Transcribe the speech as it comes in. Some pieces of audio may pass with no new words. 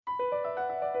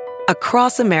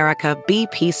Across America,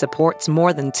 BP supports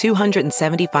more than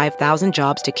 275,000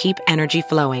 jobs to keep energy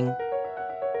flowing.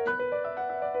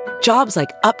 Jobs like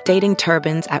updating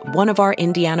turbines at one of our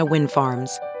Indiana wind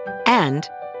farms and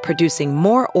producing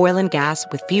more oil and gas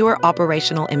with fewer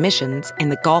operational emissions in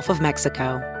the Gulf of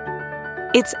Mexico.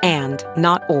 It's and,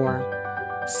 not or.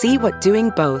 See what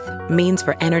doing both means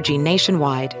for energy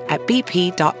nationwide at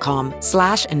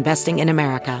bp.com/investing in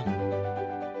America.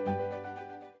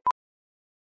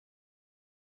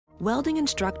 Welding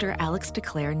instructor Alex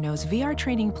DeClaire knows VR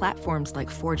training platforms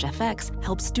like Forge FX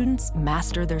help students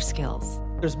master their skills.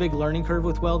 There's a big learning curve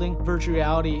with welding. Virtual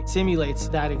reality simulates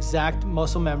that exact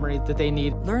muscle memory that they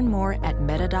need. Learn more at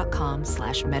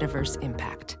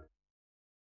meta.com/metaverseimpact.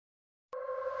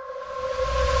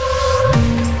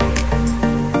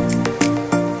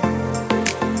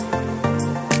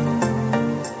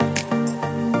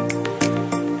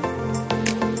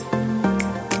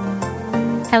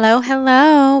 Hello,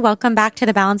 hello. Welcome back to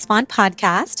the Balanced Blonde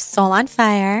podcast, Soul on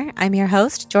Fire. I'm your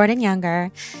host, Jordan Younger.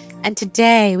 And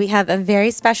today we have a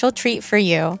very special treat for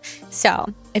you.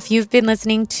 So if you've been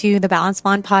listening to the Balanced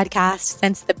Blonde podcast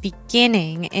since the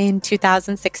beginning in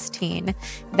 2016,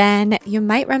 then you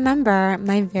might remember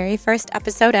my very first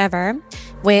episode ever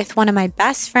with one of my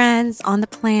best friends on the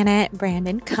planet,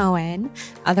 Brandin Cohen,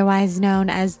 otherwise known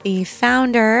as the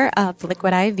founder of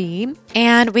Liquid IV.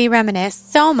 And we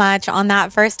reminisced so much on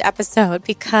that first episode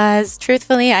because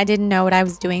truthfully, I didn't know what I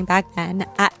was doing back then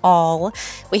at all.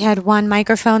 We had one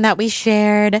microphone that we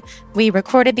shared. We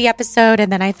recorded the episode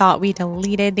and then I thought we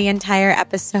deleted the entire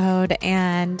episode,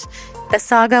 and the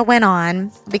saga went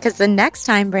on because the next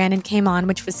time Brandin came on,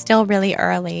 which was still really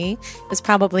early, it was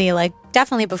probably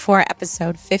definitely before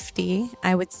episode 50,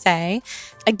 I would say.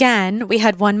 Again, we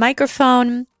had one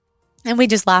microphone and we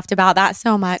just laughed about that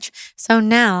so much. So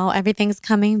now everything's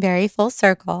coming very full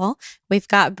circle. We've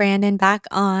got Brandin back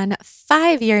on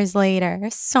 5 years later.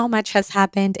 So much has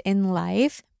happened in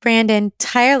life. Brandin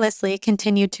tirelessly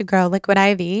continued to grow Liquid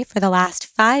IV for the last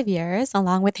 5 years,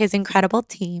 along with his incredible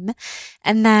team.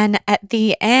 And then at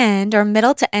the end or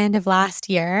middle to end of last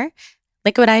year,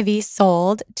 Liquid IV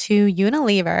sold to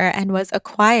Unilever and was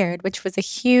acquired, which was a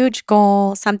huge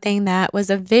goal, something that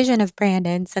was a vision of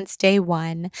Brandin since day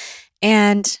one.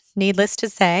 And needless to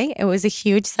say, it was a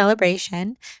huge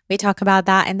celebration. We talk about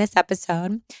that in this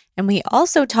episode. And we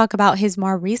also talk about his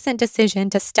more recent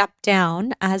decision to step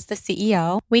down as the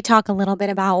CEO. We talk a little bit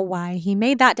about why he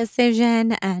made that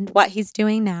decision and what he's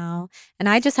doing now. And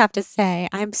I just have to say,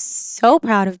 I'm so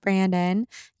proud of Brandin.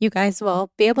 You guys will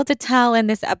be able to tell in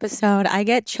this episode, I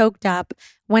get choked up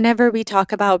whenever we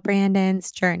talk about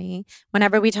Brandin's journey,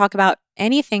 whenever we talk about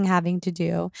anything having to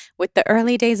do with the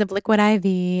early days of Liquid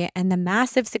IV and the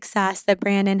massive success that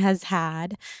Brandin has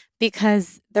had,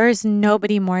 because there's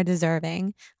nobody more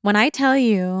deserving. When I tell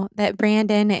you that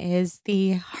Brandin is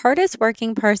the hardest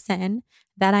working person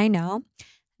that I know,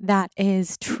 that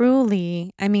is truly,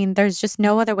 there's just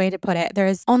no other way to put it.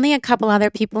 There's only a couple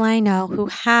other people I know who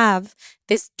have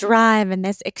this drive and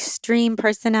this extreme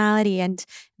personality and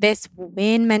this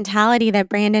win mentality that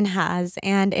Brandin has.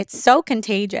 And it's so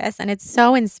contagious and it's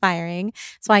so inspiring.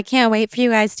 So I can't wait for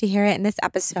you guys to hear it in this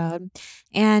episode.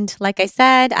 And like I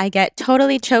said, I get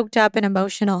totally choked up and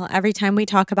emotional every time we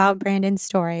talk about Brandin's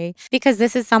story, because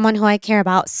this is someone who I care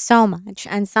about so much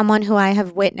and someone who I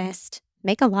have witnessed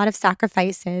make a lot of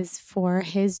sacrifices for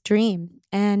his dream.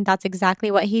 And that's exactly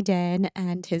what he did.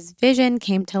 And his vision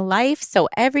came to life. So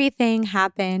everything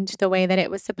happened the way that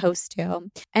it was supposed to.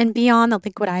 And beyond the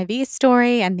Liquid IV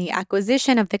story and the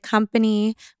acquisition of the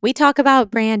company, we talk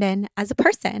about Brandin as a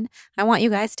person. I want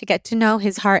you guys to get to know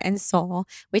his heart and soul.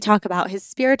 We talk about his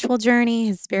spiritual journey,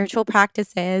 his spiritual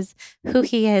practices, who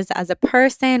he is as a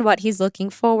person, what he's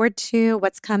looking forward to,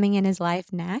 what's coming in his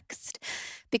life next.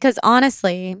 Because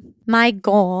honestly, my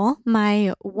goal,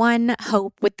 my one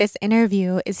hope with this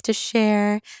interview is to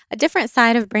share a different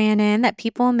side of Brandin that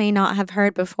people may not have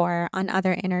heard before on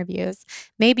other interviews.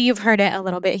 Maybe you've heard it a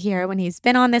little bit here when he's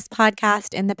been on this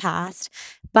podcast in the past,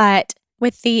 but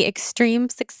with the extreme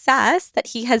success that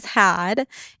he has had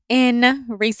in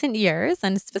recent years,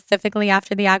 and specifically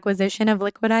after the acquisition of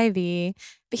Liquid IV,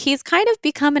 he's kind of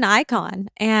become an icon,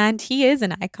 and he is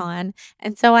an icon.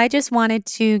 And so I just wanted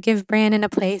to give Brandin a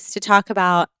place to talk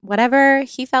about whatever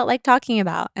he felt like talking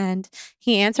about. And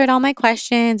he answered all my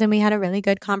questions, and we had a really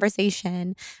good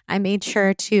conversation. I made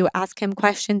sure to ask him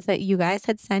questions that you guys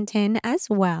had sent in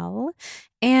as well.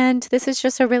 And this is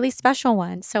just a really special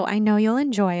one, so I know you'll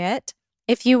enjoy it.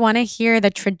 If you want to hear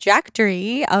the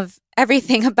trajectory of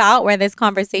everything about where this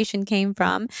conversation came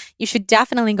from, you should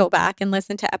definitely go back and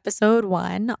listen to episode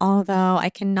 1, although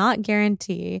I cannot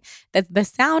guarantee that the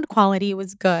sound quality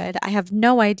was good. I have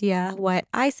no idea what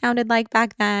I sounded like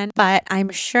back then, but I'm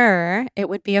sure it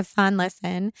would be a fun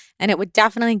listen, and it would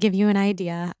definitely give you an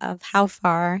idea of how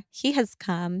far he has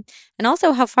come and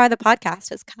also how far the podcast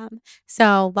has come.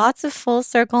 So lots of full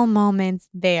circle moments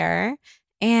there.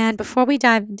 And before we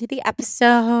dive into the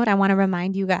episode, I want to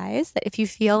remind you guys that if you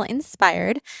feel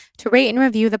inspired to rate and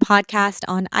review the podcast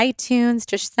on iTunes,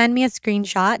 just send me a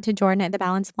screenshot to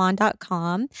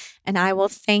jordan@thebalancedblonde.com, and I will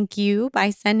thank you by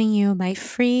sending you my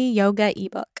free yoga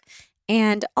ebook.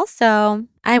 And also,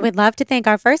 I would love to thank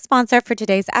our first sponsor for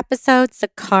today's episode,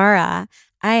 Sakara.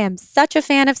 I am such a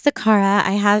fan of Sakara.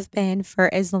 I have been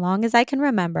for as long as I can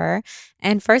remember.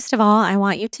 And first of all, I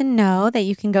want you to know that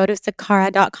you can go to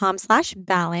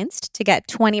sakara.com/balanced to get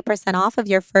 20% off of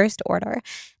your first order.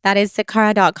 That is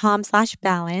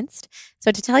sakara.com/balanced. So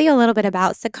to tell you a little bit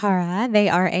about Sakara, they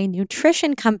are a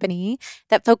nutrition company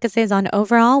that focuses on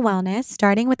overall wellness,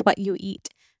 starting with what you eat.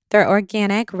 Their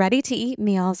organic, ready-to-eat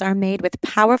meals are made with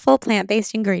powerful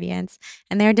plant-based ingredients,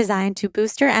 and they're designed to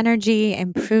boost your energy,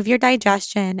 improve your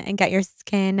digestion, and get your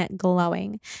skin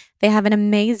glowing. They have an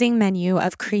amazing menu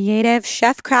of creative,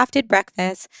 chef-crafted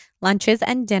breakfasts, lunches,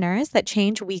 and dinners that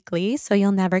change weekly, so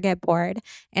you'll never get bored.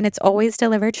 And it's always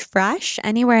delivered fresh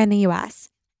anywhere in the U.S.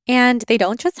 And they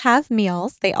don't just have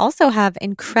meals, they also have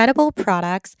incredible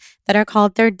products that are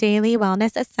called their daily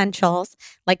wellness essentials,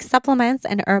 like supplements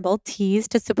and herbal teas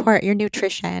to support your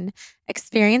nutrition.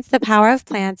 Experience the power of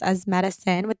plants as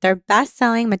medicine with their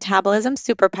best-selling Metabolism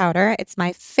Super Powder. It's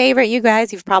my favorite, you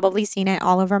guys. You've probably seen it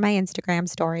all over my Instagram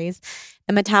stories.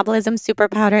 The Metabolism Super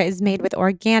Powder is made with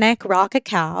organic raw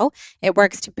cacao. It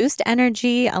works to boost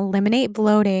energy, eliminate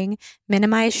bloating,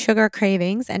 minimize sugar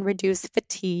cravings, and reduce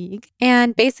fatigue.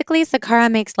 And basically,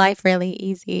 Sakara makes life really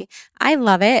easy. I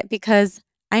love it because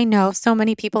I know so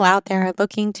many people out there are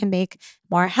looking to make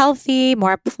more healthy,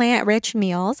 more plant-rich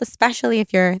meals, especially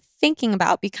if you're thinking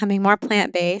about becoming more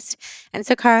plant-based. And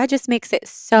Sakara just makes it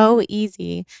so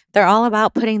easy. They're all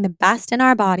about putting the best in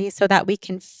our bodies so that we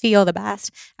can feel the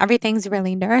best. Everything's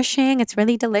really nourishing. It's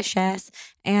really delicious.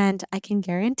 And I can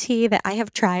guarantee that I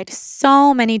have tried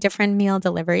so many different meal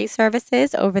delivery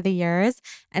services over the years,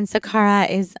 and Sakara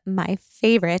is my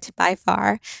favorite by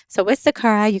far. So with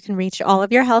Sakara, you can reach all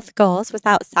of your health goals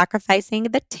without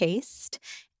sacrificing the taste.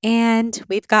 And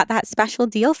we've got that special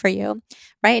deal for you.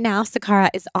 Right now, Sakara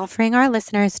is offering our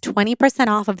listeners 20%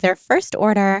 off of their first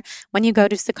order when you go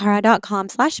to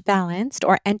sakara.com/balanced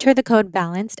or enter the code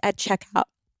balanced at checkout.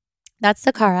 That's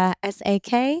Sakara,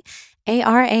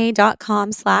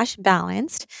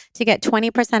 SAKARA.com/balanced to get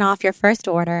 20% off your first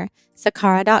order.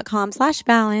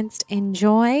 Sakara.com/balanced.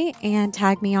 Enjoy and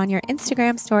tag me on your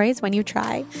Instagram stories when you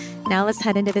try. Now let's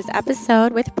head into this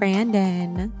episode with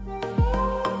Brandin.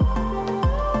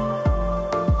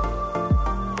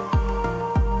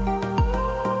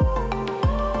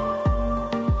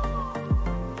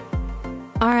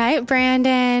 All right,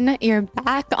 Brandin, you're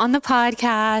back on the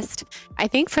podcast. I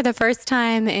think for the first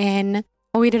time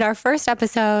we did our first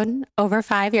episode over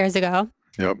 5 years ago.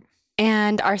 Yep.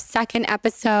 And our second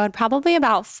episode probably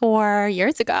about 4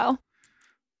 years ago.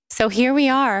 So here we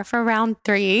are for round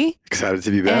 3. Excited to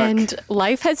be back. And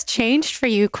life has changed for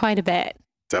you quite a bit.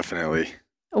 Definitely.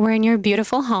 We're in your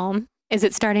beautiful home. Is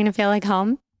it starting to feel like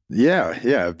home? Yeah.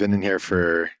 I've been in here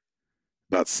for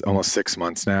about almost 6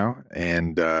 months now.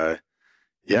 And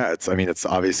it's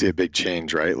obviously a big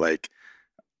change, right? Like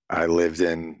I lived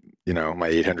in, my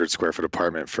 800 square foot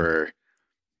apartment for,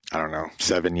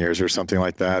 7 years or something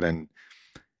like that. And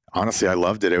honestly, I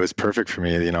loved it. It was perfect for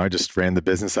me. I just ran the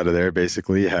business out of there,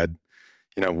 basically had,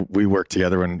 we worked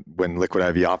together when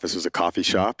Liquid IV Office was a coffee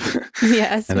shop.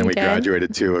 Yes. And then we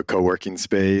graduated to a co-working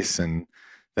space and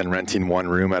then renting one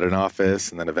room at an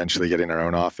office and then eventually getting our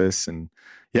own office. And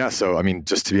yeah, so,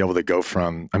 just to be able to go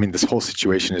from, this whole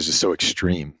situation is just so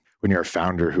extreme when you're a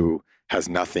founder who has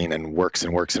nothing and works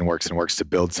and works and works and works to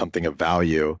build something of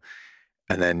value.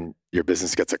 And then your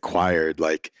business gets acquired.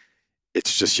 Like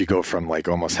it's just, you go from like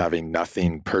almost having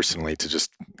nothing personally to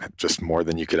just more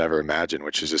than you could ever imagine,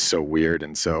 which is just so weird.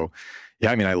 And so,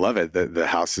 yeah, I love it. The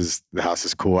house is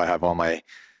cool. I have all my,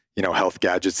 health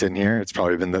gadgets in here. It's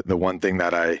probably been the one thing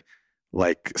that I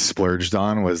like splurged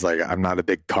on was like, I'm not a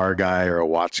big car guy or a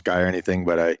watch guy or anything,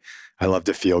 but I love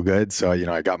to feel good. So,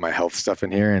 I got my health stuff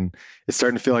in here and it's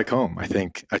starting to feel like home. I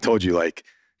think I told you like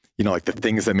the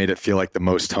things that made it feel like the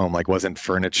most home, like wasn't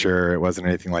furniture. It wasn't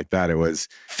anything like that. It was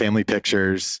family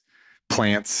pictures,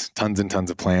 plants, tons and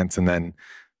tons of plants. And then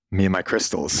Me and my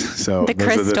crystals. So The those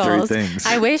crystals. are the three things.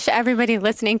 I wish everybody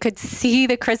listening could see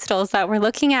the crystals that we're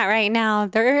looking at right now.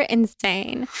 They're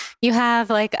insane. You have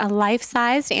like a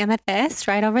life-sized amethyst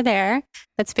right over there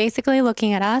that's basically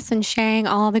looking at us and sharing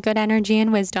all the good energy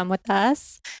and wisdom with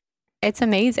us. It's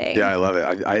amazing. Yeah, I love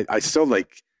it. I still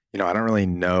like, I don't really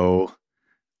know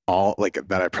all like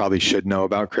that I probably should know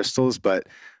about crystals, but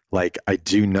like I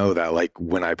do know that like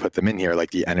when I put them in here,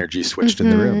 like the energy switched in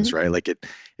the rooms, right? Like it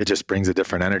just brings a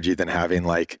different energy than having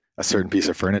like a certain piece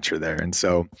of furniture there. And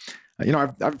so,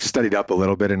 I've studied up a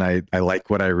little bit and I like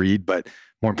what I read, but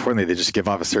more importantly, they just give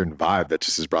off a certain vibe that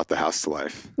just has brought the house to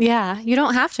life. Yeah. You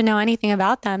don't have to know anything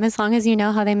about them as long as you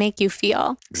know how they make you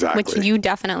feel. Exactly. Which you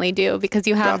definitely do because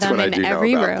you have That's them in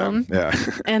every room. Yeah.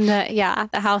 And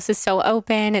the house is so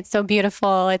open. It's so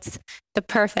beautiful. It's the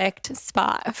perfect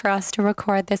spot for us to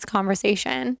record this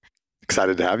conversation.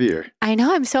 Excited to have you here. I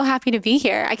know. I'm so happy to be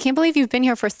here. I can't believe you've been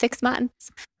here for 6 months.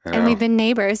 And we've been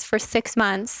neighbors for 6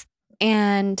 months.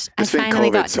 And I finally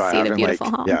got to see the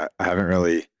beautiful home. Yeah, I haven't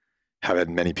really had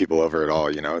many people over at all.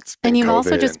 It's been and you've COVID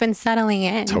also just been settling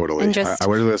in. Totally. And just, I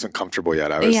really wasn't comfortable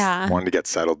yet. I was wanting to get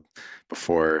settled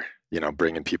before,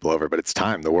 bringing people over. But it's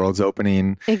time. The world's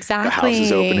opening. Exactly. The house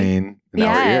is opening.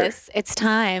 Yes, it's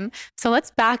time. So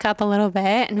let's back up a little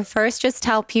bit and first just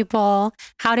tell people,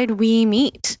 how did we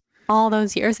meet all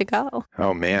those years ago?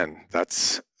 Oh man,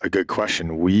 that's a good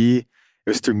question. It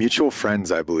was through mutual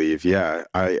friends, I believe. Yeah.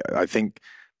 I think,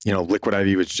 Liquid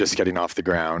Ivy was just getting off the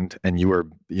ground and you were,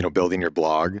 building your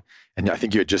blog. And I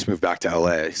think you had just moved back to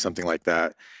LA, something like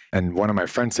that. And one of my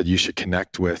friends said, you should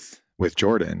connect with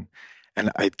Jordan. And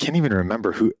I can't even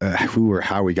remember who or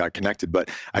how we got connected, but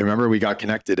I remember we got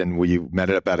connected and we met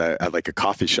up at like a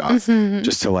coffee shop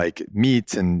just to like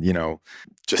meet and,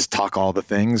 just talk all the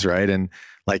things. Right. And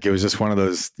like, it was just one of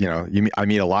those, I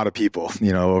meet a lot of people,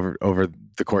 over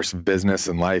the course of business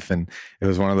and life. And it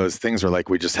was one of those things where like,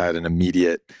 we just had an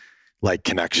immediate like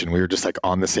connection. We were just like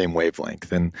on the same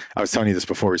wavelength. And I was telling you this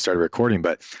before we started recording,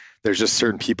 but there's just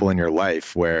certain people in your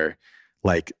life where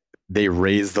like they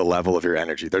raise the level of your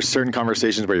energy. There's certain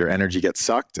conversations where your energy gets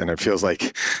sucked. And it feels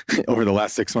like over the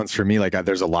last 6 months for me, like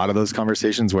there's a lot of those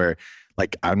conversations where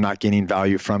like I'm not gaining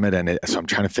value from it. So I'm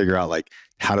trying to figure out like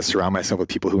how to surround myself with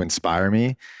people who inspire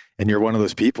me. And you're one of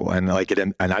those people. And like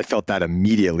and I felt that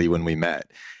immediately when we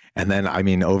met. And then, I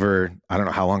mean, over, I don't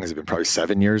know, how long has it been? Probably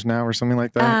 7 years now or something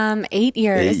like that? 8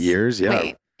 years. 8 years. Yeah.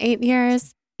 Wait, 8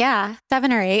 years. Yeah.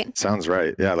 7 or 8. Sounds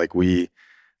right. Yeah. Like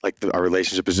our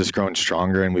relationship is just growing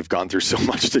stronger and we've gone through so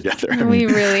much together. We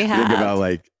really have. Think about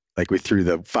like we threw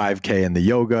the 5K and the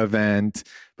yoga event.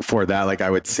 Before that, like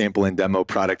I would sample and demo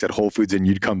product at Whole Foods and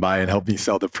you'd come by and help me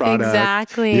sell the product.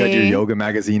 Exactly. You had your yoga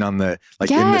magazine on the,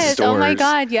 like in the stores. Oh my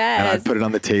God, yes. And I'd put it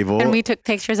on the table. And we took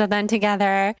pictures of them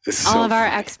together. All of our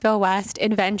Expo West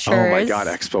adventures. Oh my God,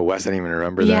 Expo West, I didn't even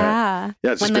remember that.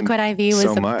 Yeah. When Liquid Ivy was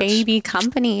a baby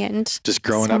company and just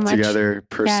growing up together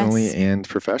personally and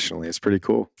professionally. It's pretty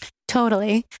cool.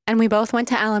 Totally. And we both went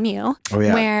to LMU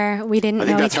where we didn't know each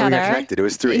other. I think that's how we got connected. It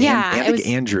was through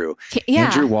Andrew.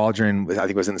 Andrew Waldron, I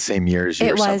think was in the same year as you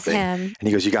or something. It was him. And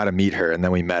he goes, you got to meet her. And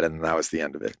then we met and that was the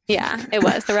end of it. Yeah, it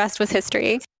was. The rest was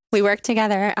history. We worked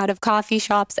together out of coffee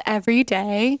shops every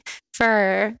day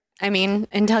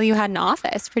until you had an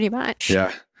office pretty much.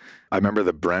 Yeah. I remember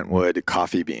the Brentwood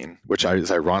coffee bean, which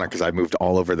is ironic because I moved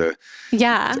all over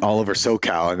all over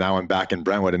SoCal, and now I'm back in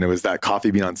Brentwood, and it was that coffee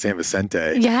bean on San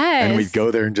Vicente. Yes. And we'd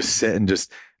go there and just sit and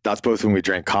that's both when we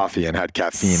drank coffee and had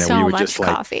caffeine, and we would just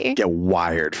like get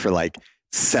wired for like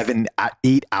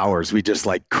 7-8 hours. We just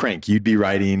like crank. You'd be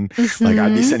writing, like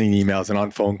I'd be sending emails and on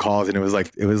phone calls, and it was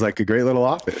like a great little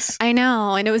office. I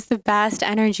know, and it was the best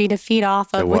energy to feed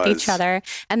off of with each other.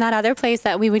 And that other place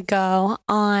that we would go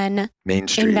on Main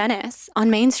Street in Venice, on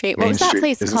Main Street. What was that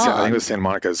place called? I think it was Santa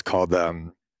Monica. It's called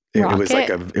It was like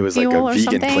a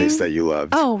vegan place that you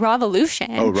loved. Oh,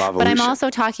 Revolution. But I'm also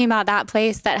talking about that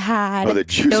place that had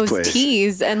those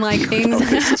teas and like things.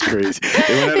 This is crazy.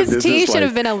 This tea should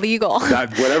have been illegal.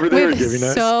 Whatever they were giving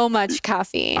us. So much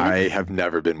caffeine. I have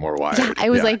never been more wired. Yeah, it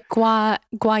was like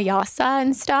guayasa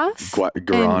and stuff.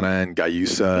 Guarana and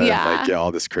gayusa. Yeah. And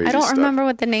all this crazy stuff. I don't remember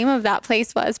what the name of that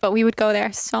place was, but we would go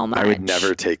there so much. I would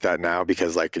never take that now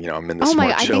because I'm in the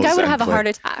I think I would have a heart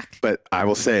attack. But I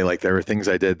will say there were things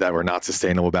I did that were not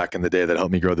sustainable back in the day that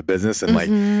helped me grow the business. And like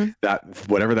that,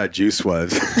 whatever that juice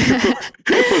was,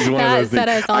 was one of those set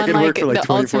things. us on I could work for like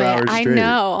 24 hours straight. I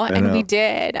know. And we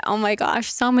did. Oh my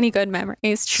gosh. So many good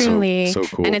memories, truly. So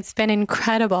cool. And it's been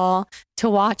incredible to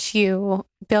watch you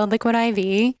build Liquid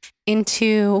IV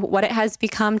into what it has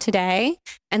become today.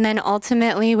 And then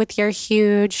ultimately with your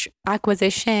huge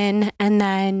acquisition and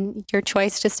then your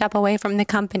choice to step away from the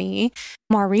company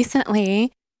more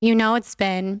recently, it's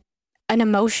been an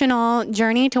emotional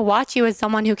journey to watch you as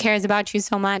someone who cares about you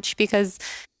so much because,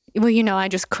 I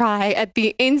just cry at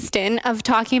the instant of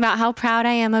talking about how proud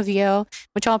I am of you,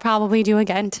 which I'll probably do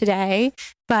again today.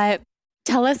 But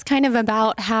tell us kind of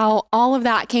about how all of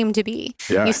that came to be.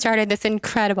 Yeah. You started this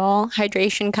incredible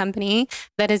hydration company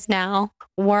that is now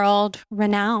world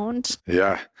renowned.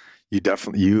 Yeah,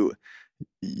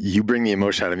 you bring the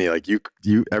emotion out of me. Like you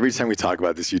every time we talk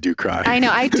about this, you do cry. I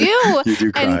know, I do. You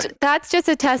do cry. And that's just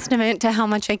a testament to how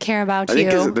much I care about you.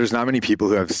 I think there's not many people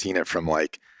who have seen it from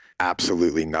like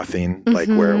absolutely nothing, like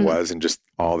where it was and just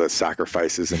all the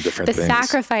sacrifices and different things. The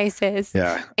sacrifices.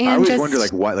 Yeah. And I always wonder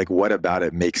what about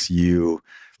it makes you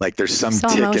like there's some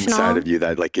tick emotional inside of you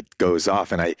that like it goes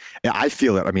off. And I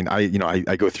feel it. I mean,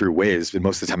 I go through waves, but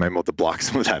most of the time I'm able to block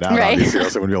some of that out. Right. Obviously, I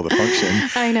also want to be able to function.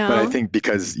 I know. But I think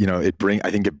because,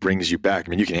 I think it brings you back. I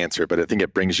mean, you can answer it, but I think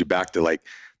it brings you back to like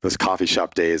those coffee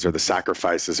shop days or the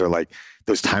sacrifices or like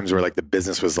those times where like the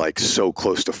business was like so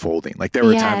close to folding. Like there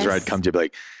were times where I'd come to you be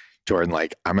like, Jordan,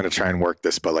 like, I'm going to try and work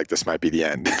this, but like, this might be the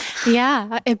end.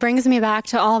 Yeah. It brings me back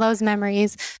to all those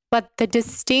memories. But the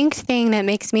distinct thing that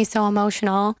makes me so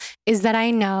emotional is that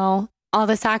I know all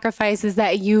the sacrifices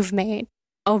that you've made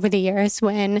over the years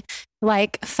when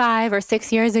like 5 or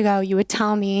 6 years ago, you would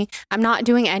tell me I'm not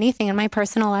doing anything in my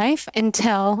personal life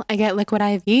until I get Liquid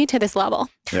IV to this level.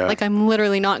 Yeah. Like I'm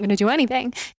literally not going to do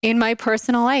anything in my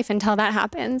personal life until that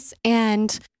happens.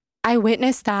 And I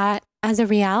witnessed that as a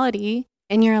reality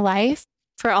in your life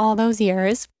for all those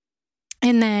years.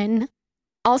 And then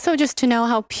also just to know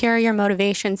how pure your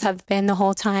motivations have been the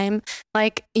whole time.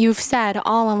 Like you've said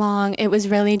all along, it was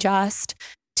really just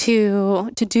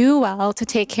to do well, to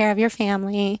take care of your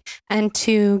family and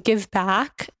to give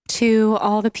back to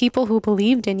all the people who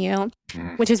believed in you,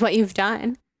 which is what you've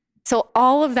done. So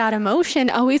all of that emotion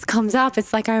always comes up.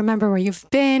 It's like, I remember where you've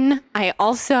been. I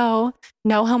also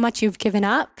know how much you've given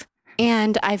up.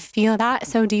 And I feel that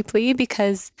so deeply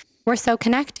because we're so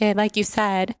connected, like you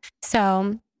said.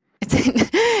 So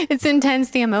it's intense,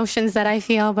 the emotions that I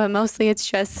feel, but mostly it's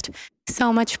just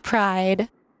so much pride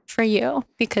for you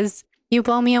because you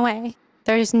blow me away.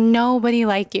 There's nobody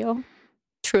like you,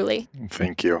 truly.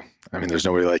 Thank you. I mean, there's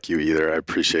nobody like you either. I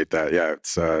appreciate that. Yeah,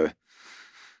 it's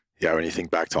when you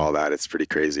think back to all that, it's pretty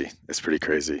crazy.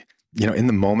 In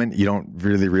the moment, you don't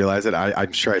really realize it.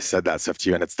 I'm sure I said that stuff to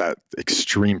you, and it's that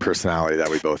extreme personality that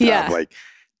we both have. Like,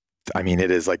 I mean, it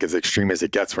is like as extreme as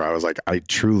it gets where I was like, I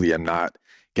truly am not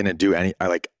going to do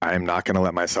I'm not going to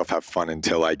let myself have fun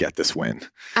until I get this win.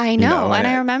 I know. And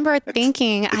I remember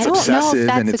thinking, I don't know if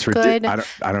that's a good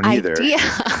I don't either. Idea.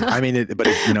 I mean, but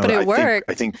it worked.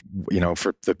 I think,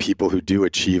 for the people who do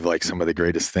achieve like some of the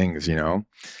greatest things,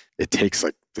 it takes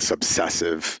like this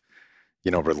obsessive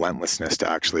relentlessness to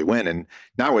actually win. And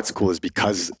now what's cool is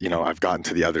because, I've gotten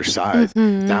to the other side,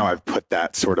 now I've put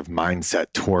that sort of mindset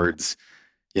towards,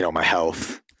 my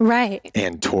health. Right.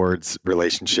 And towards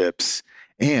relationships.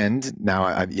 And now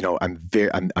I'm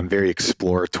very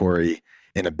exploratory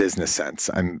in a business sense.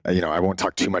 I won't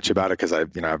talk too much about it because I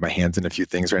have my hands in a few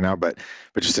things right now, but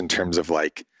just in terms of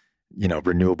like,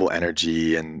 renewable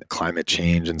energy and climate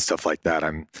change and stuff like that,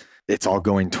 it's all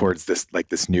going towards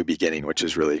this new beginning, which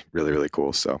is really, really, really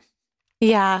cool. So,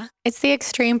 yeah, it's the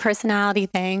extreme personality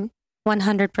thing,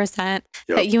 100%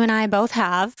 that you and I both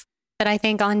have. That I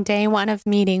think on day one of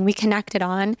meeting we connected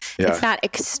on. Yeah. It's that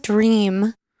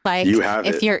extreme, like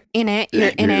if you're in it, you're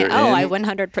in it. I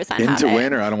 100% have it. Into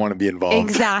win, or I don't want to be involved.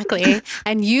 Exactly,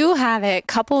 and you have it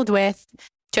coupled with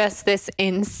just this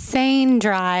insane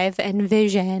drive and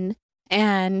vision,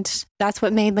 and that's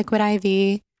what made Liquid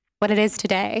IV what it is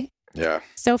today. Yeah.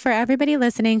 So for everybody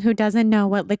listening who doesn't know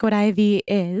what Liquid IV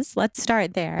is, let's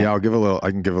start there. Yeah, I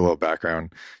can give a little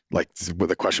background. Like what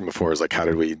the question before is like, how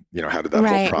did that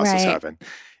whole process happen?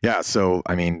 Yeah. So,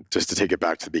 I mean, just to take it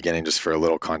back to the beginning, just for a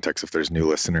little context, if there's new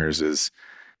listeners, is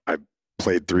I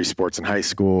played 3 sports in high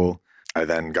school. I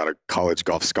then got a college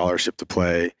golf scholarship to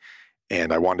play,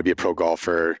 and I wanted to be a pro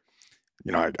golfer.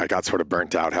 I got sort of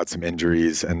burnt out, had some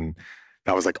injuries, and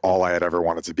that was like all I had ever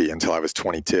wanted to be until I was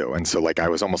 22. And so like, I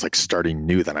was almost like starting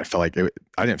new then. I felt like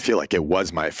I didn't feel like it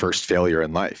was my first failure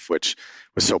in life, which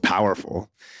was so powerful,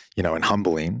 and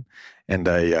humbling. And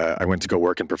I went to go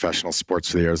work in professional sports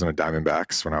for the Arizona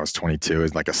Diamondbacks when I was 22. It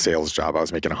was like a sales job. I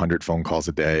was making 100 phone calls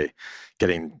a day,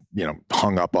 getting,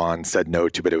 hung up on, said no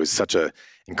to, but it was such a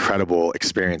incredible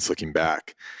experience looking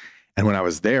back. And when I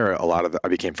was there, I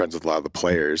became friends with a lot of the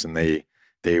players, and they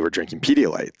were drinking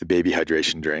Pedialyte, the baby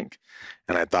hydration drink.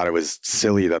 And I thought it was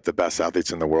silly that the best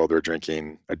athletes in the world were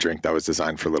drinking a drink that was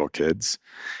designed for little kids.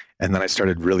 And then I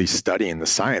started really studying the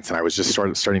science, and I was just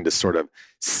starting to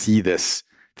see this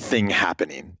thing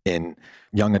happening in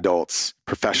young adults,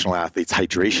 professional athletes.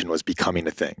 Hydration was becoming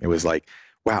a thing. It was like,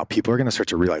 wow, people are going to start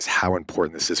to realize how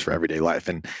important this is for everyday life.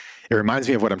 And it reminds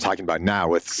me of what I'm talking about now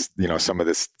with, some of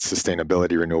this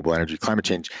sustainability, renewable energy, climate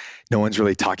change. No one's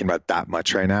really talking about that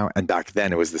much right now. And back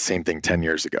then it was the same thing 10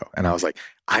 years ago. And I was like,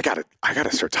 I gotta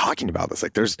start talking about this.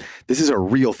 Like this is a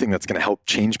real thing that's going to help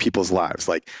change people's lives.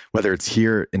 Like whether it's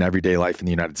here in everyday life in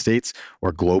the United States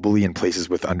or globally in places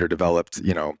with underdeveloped,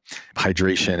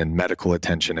 hydration and medical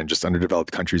attention and just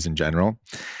underdeveloped countries in general.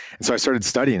 And so I started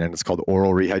studying, and it's called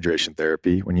oral rehydration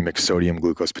therapy. When you mix sodium,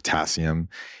 glucose, potassium,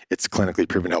 it's clinically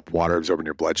proven to help water absorb in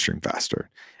your bloodstream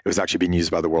faster. It was actually being used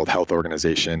by the World Health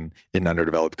Organization in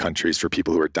underdeveloped countries for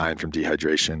people who are dying from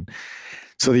dehydration.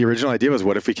 So the original idea was,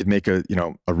 what if we could make a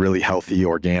really healthy,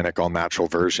 organic, all natural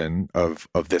version of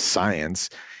this science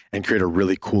and create a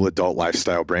really cool adult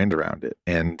lifestyle brand around it?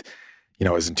 And,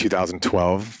 it was in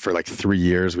 2012. For like 3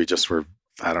 years, we just were,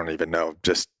 I don't even know,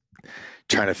 just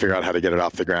trying to figure out how to get it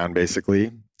off the ground,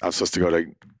 basically. I was supposed to go to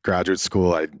graduate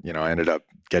school. I ended up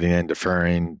getting in,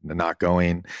 deferring, and not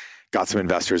going. Got some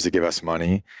investors to give us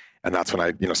money. And that's when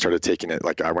I, started taking it.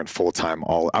 Like I went full time.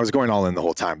 I was going all in the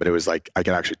whole time, but it was like I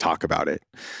could actually talk about it.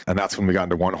 And that's when we got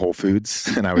into One Whole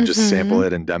Foods, and I would just sample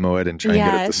it and demo it and try and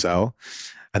get it to sell.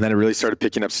 And then it really started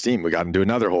picking up steam. We got into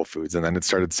another Whole Foods, and then it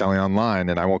started selling online.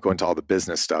 And I won't go into all the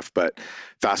business stuff, but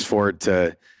fast forward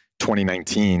to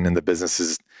 2019, and the business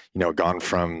has, gone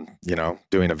from,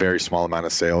 doing a very small amount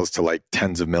of sales to like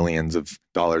tens of millions of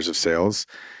dollars of sales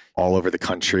all over the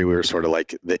country. We were sort of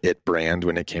like the it brand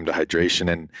when it came to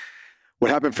hydration. And what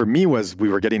happened for me was we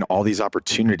were getting all these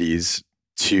opportunities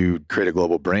to create a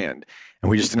global brand, and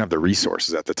we just didn't have the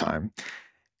resources at the time.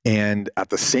 And at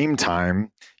the same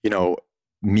time,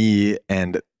 me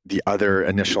and the other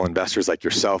initial investors like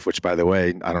yourself, which by the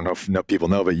way, I don't know if people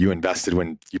know, but you invested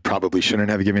when you probably shouldn't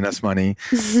have given us money.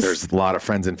 There's a lot of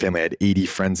friends and family. I had 80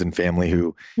 friends and family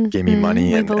who gave me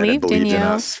money and believed in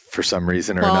us for some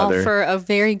reason or another. For a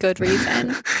very good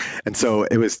reason. And so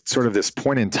it was sort of this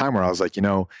point in time where I was like,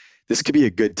 this could be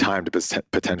a good time to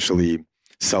potentially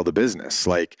sell the business.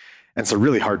 And it's a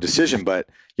really hard decision, but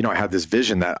I had this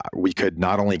vision that we could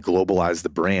not only globalize the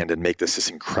brand and make this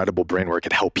incredible brand where it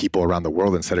could help people around the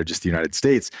world instead of just the United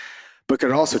States, but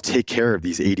could also take care of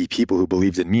these 80 people who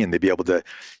believed in me, and they'd be able to,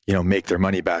 make their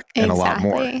money back and a lot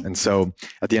more. And so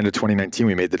at the end of 2019,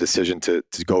 we made the decision to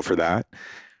go for that.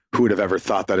 Who would have ever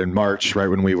thought that in March, right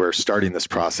when we were starting this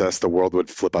process, the world would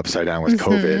flip upside down with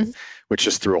COVID, which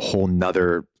just threw a whole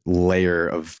nother layer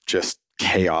of just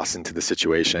chaos into the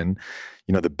situation.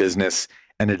 The business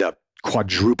ended up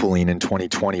quadrupling in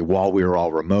 2020 while we were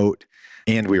all remote,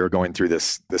 and we were going through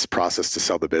this process to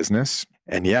sell the business.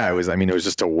 And it was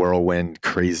just a whirlwind,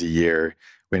 crazy year.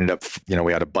 We ended up,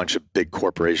 we had a bunch of big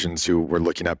corporations who were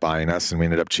looking at buying us, and we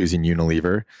ended up choosing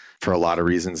Unilever for a lot of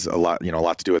reasons, a lot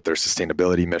to do with their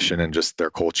sustainability mission and just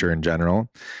their culture in general.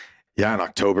 In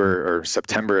October or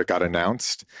September, it got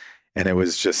announced, and it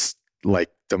was just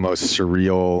like the most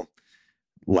surreal,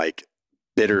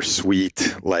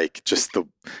 bittersweet, just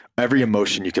every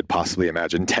emotion you could possibly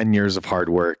imagine. 10 years of hard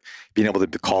work, being able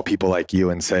to call people like you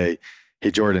and say,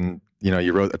 hey, Jordan,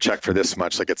 you wrote a check for this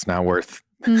much, it's now worth,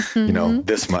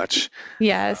 this much.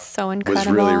 Yes. So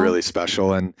incredible. Was really, really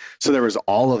special. And so there was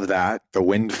all of that, the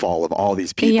windfall of all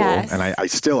these people. Yes. And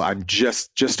I'm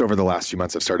just over the last few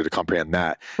months, I've started to comprehend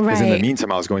that. Because in the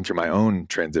meantime, I was going through my own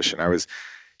transition. I was,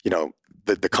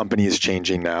 the company is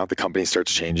changing now. The company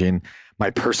starts changing. My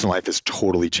personal life has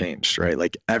totally changed,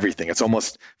 right? Everything. It's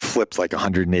almost flipped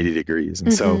 180 degrees.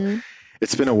 And so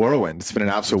it's been a whirlwind. It's been an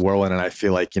absolute whirlwind. And I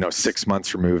feel 6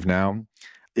 months removed now,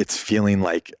 it's feeling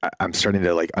like I'm starting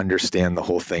to understand the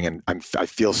whole thing. And I'm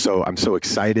so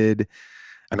excited.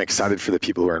 I'm excited for the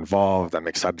people who are involved. I'm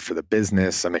excited for the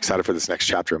business. I'm excited for this next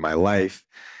chapter of my life.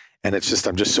 And I'm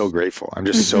just so grateful. I'm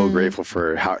just so grateful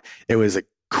for how it was a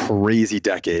crazy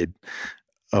decade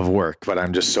of work, but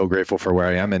I'm just so grateful for where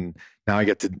I am. And now I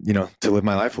get to, to live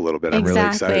my life a little bit. I'm really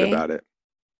excited about it.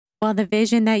 Well, the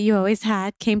vision that you always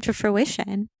had came to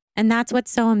fruition. And that's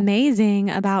what's so amazing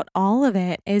about all of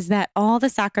it, is that all the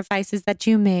sacrifices that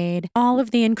you made, all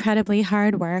of the incredibly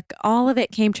hard work, all of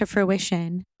it came to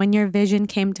fruition when your vision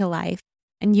came to life.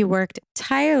 and you worked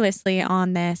tirelessly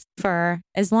on this for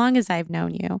as long as I've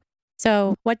known you.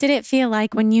 So what did it feel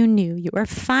like when you knew you were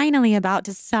finally about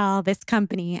to sell this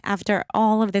company after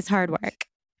all of this hard work?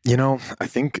 I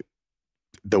think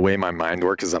the way my mind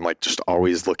works is I'm like just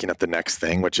always looking at the next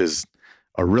thing, which is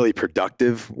a really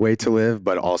productive way to live,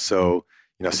 but also,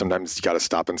 sometimes you got to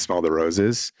stop and smell the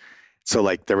roses. So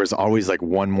like there was always like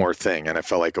one more thing, and I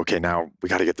felt like, okay, now we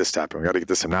got to get this to happen. We got to get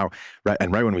this. And now, right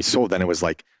when we sold, then it was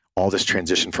like all this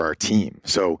transition for our team.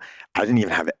 So I didn't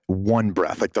even have one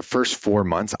breath. Like the first 4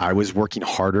 months, I was working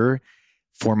harder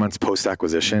 4 months post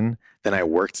acquisition than I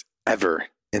worked ever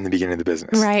in the beginning of the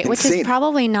business. Right. Insane. Which is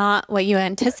probably not what you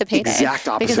anticipated. Exact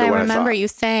opposite because of what I remember I you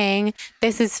saying,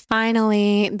 this is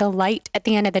finally the light at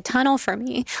the end of the tunnel for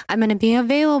me. I'm going to be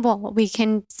available. We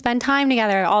can spend time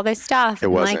together, all this stuff. It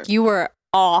wasn't. Like you were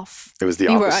off. It was the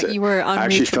opposite. You were unreachable. I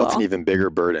actually felt an even bigger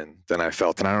burden than I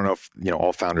felt. And I don't know if,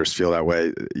 all founders feel that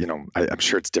way. I'm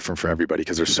sure it's different for everybody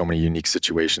because there's so many unique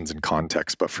situations and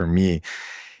contexts. But for me,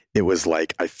 it was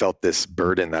like I felt this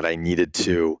burden that I needed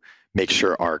to make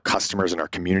sure our customers and our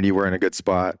community were in a good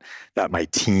spot, that my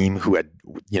team who had,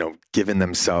 given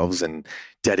themselves and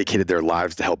dedicated their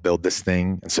lives to help build this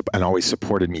thing and always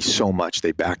supported me so much,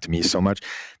 they backed me so much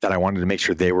that I wanted to make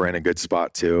sure they were in a good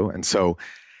spot too. And so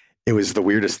it was the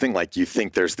weirdest thing. Like you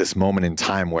think there's this moment in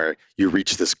time where you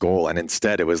reach this goal, and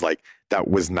instead it was like, that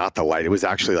was not the light. It was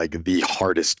actually like the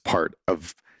hardest part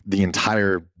of the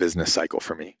entire business cycle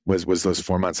for me was those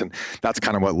 4 months. And that's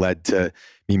kind of what led to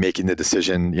me making the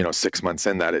decision, 6 months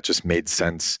in, that it just made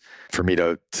sense for me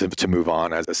to move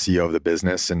on as a CEO of the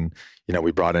business. And,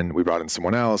 we brought in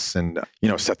someone else and,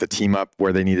 set the team up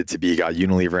where they needed to be, got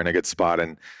Unilever in a good spot.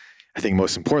 And I think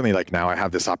most importantly, like now I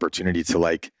have this opportunity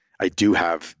to I do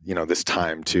have, this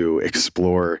time to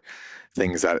explore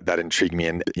things that intrigue me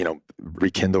and,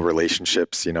 rekindle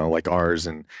relationships, like ours,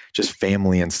 and just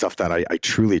family and stuff that I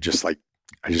truly just like,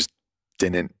 I just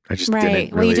didn't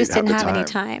really well, you just have didn't have any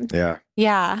time. Yeah.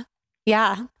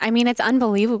 Yeah. I mean, it's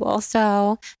unbelievable.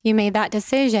 So you made that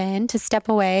decision to step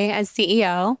away as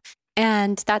CEO.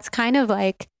 And that's kind of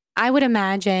like, I would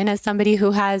imagine, as somebody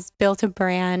who has built a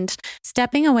brand,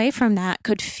 stepping away from that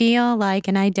could feel like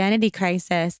an identity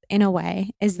crisis in a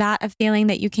way. Is that a feeling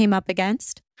that you came up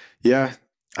against? Yeah.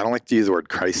 I don't like to use the word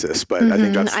crisis, but I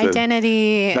think that's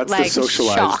identity, that's the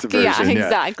socialized shock. version. Yeah,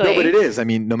 exactly. No, but it is. I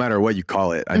mean, no matter what you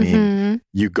call it, I mean,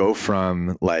 you go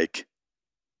from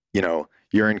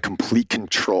you're in complete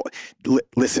control.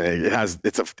 Listen,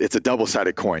 it's a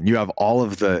double-sided coin. You have all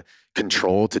of the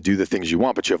control to do the things you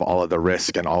want, but you have all of the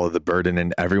risk and all of the burden,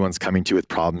 and everyone's coming to you with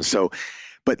problems. So,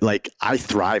 but I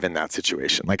thrive in that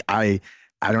situation. I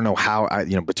don't know how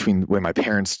between when my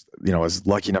parents, I was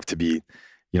lucky enough to be,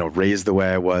 raised the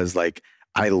way I was,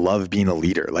 I love being a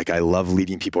leader. I love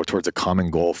leading people towards a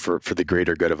common goal for the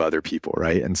greater good of other people.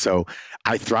 Right. And so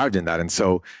I thrived in that. And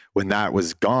so when that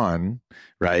was gone,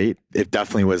 right, it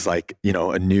definitely was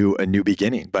a new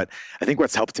beginning. But I think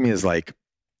what's helped me is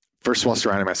first of all,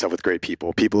 surrounding myself with great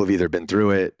people who've either been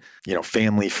through it,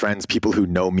 family, friends, people who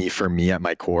know me for me at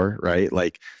my core, right?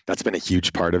 That's been a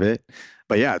huge part of it.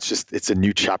 But yeah, it's a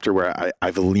new chapter where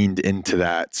I've leaned into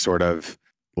that sort of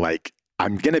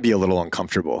I'm going to be a little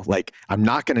uncomfortable. I'm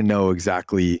not going to know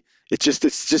exactly. It's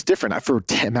just different.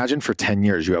 Imagine for 10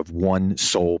 years, you have one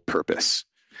sole purpose,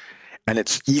 and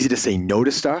it's easy to say no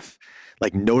to stuff,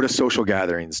 no to social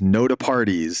gatherings, no to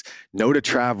parties, no to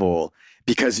travel,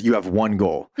 because you have one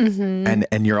goal, and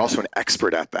you're also an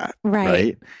expert at that,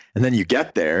 right? And then you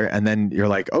get there, and then you're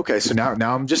like, okay, so now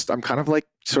I'm kind of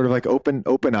sort of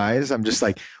open eyes. I'm just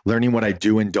learning what I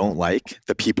do and don't like,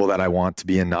 the people that I want to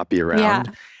be and not be around. Yeah.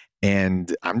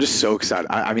 And I'm just so excited.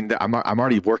 I mean, I'm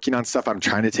already working on stuff. I'm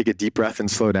trying to take a deep breath and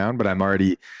slow down, but I'm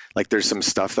already there's some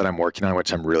stuff that I'm working on,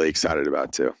 which I'm really excited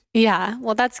about too. Yeah.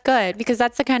 Well, that's good, because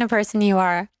that's the kind of person you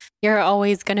are. You're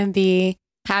always going to be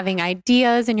having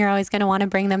ideas and you're always going to want to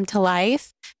bring them to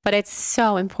life. But it's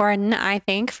so important, I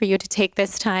think, for you to take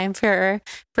this time for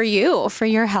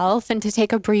your health, and to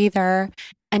take a breather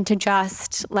and to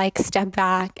just step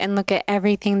back and look at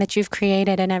everything that you've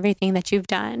created and everything that you've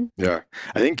done. Yeah.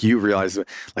 I think you realize that,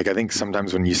 I think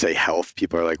sometimes when you say health,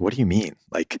 people are like, what do you mean?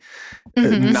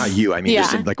 Not you. I mean,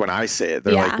 just when I say it,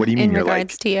 they're like, what do you mean?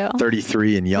 You're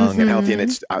 33 and young and healthy. And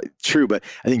it's true. But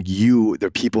I think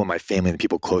the people in my family and the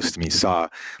people close to me saw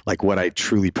what I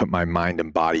truly put my mind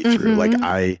and body through.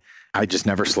 I just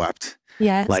never slept.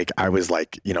 Yes. I was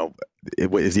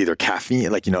it was either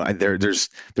caffeine, there's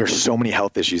so many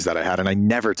health issues that I had, and I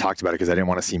never talked about it because I didn't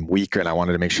want to seem weaker, and I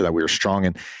wanted to make sure that we were strong,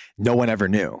 and no one ever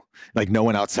knew, no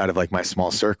one outside of my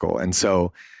small circle. And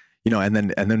so, and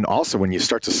then also when you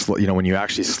start to slow, when you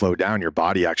actually slow down, your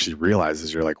body actually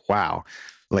realizes, you're like, wow,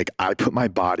 like I put my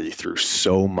body through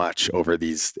so much over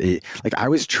these, like I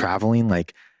was traveling,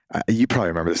 like you probably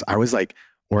remember this. I was like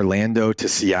Orlando to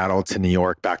Seattle to New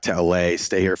York, back to LA,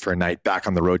 stay here for a night, back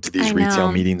on the road to these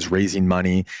retail meetings, raising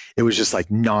money. It was just like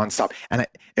nonstop. And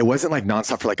it wasn't like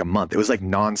nonstop for like a month. It was like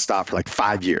nonstop for like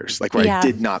 5 years, like where I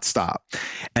did not stop.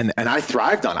 And I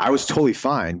thrived on it. I was totally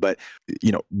fine. But,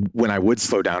 when I would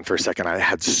slow down for a second, I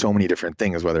had so many different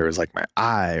things, whether it was like my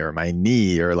eye or my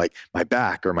knee or like my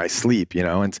back or my sleep,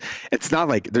 and it's not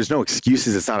like there's no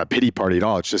excuses. It's not a pity party at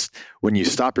all. It's just when you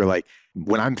stop, you're like,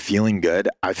 when I'm feeling good,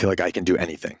 I feel like I can do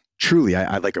anything. Truly,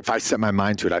 I like, if I set my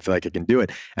mind to it, I feel like I can do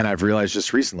it. And I've realized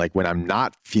just recently, like when I'm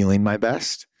not feeling my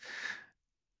best,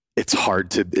 it's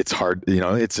hard, it's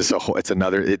just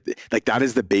like that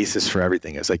is the basis for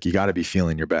everything. It's like, you got to be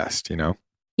feeling your best,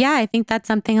 Yeah, I think that's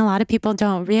something a lot of people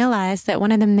don't realize, that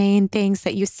one of the main things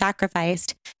that you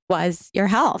sacrificed was your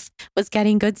health, was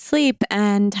getting good sleep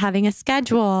and having a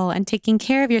schedule and taking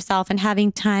care of yourself and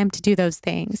having time to do those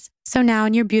things. So now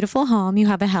in your beautiful home, you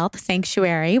have a health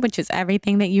sanctuary, which is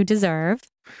everything that you deserve.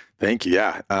 Thank you.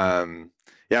 Yeah.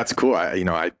 Yeah, it's cool.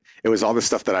 It was all the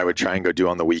stuff that I would try and go do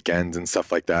on the weekends and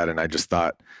stuff like that. And I just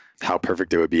thought how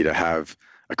perfect it would be to have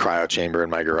a cryo chamber in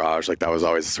my garage. Like that was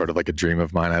always sort of like a dream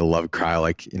of mine. I love cryo,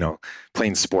 like,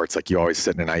 playing sports, like you always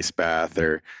sit in an ice bath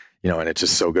or, and it's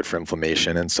just so good for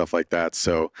inflammation and stuff like that.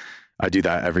 So I do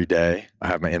that every day. I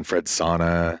have my infrared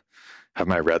sauna, have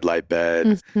my red light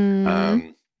bed.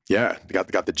 Mm-hmm. Yeah, got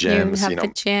the gyms,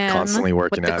 the gym constantly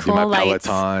working out. Cool do my lights.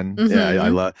 Peloton. Mm-hmm.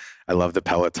 Yeah, I love the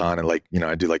Peloton, and like,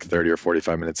 I do like 30 or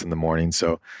 45 minutes in the morning.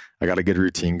 So I got a good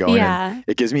routine going. Yeah. And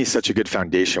it gives me such a good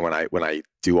foundation when I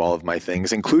do all of my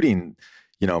things, including,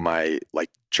 my like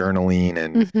journaling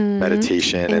and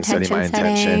meditation and setting my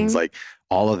intentions, like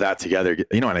all of that together,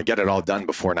 and I get it all done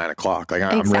before 9 o'clock. Like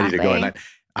I'm ready to go. And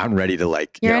I'm ready to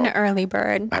like. You're an early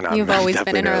bird. I know, You've always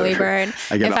been an early bird.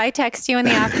 If I text you in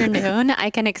the afternoon, I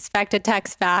can expect a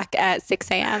text back at 6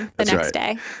 a.m. the next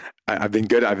day. I've been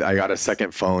good. I got a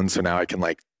second phone, so now I can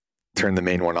like turn the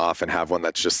main one off and have one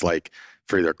that's just like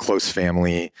for either close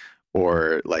family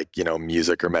or like,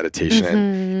 music or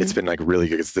meditation. It's been like really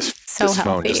good. It's this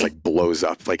phone just like blows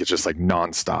up. Like it's just like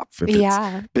nonstop. If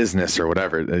it's business or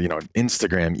whatever,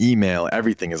 Instagram, email,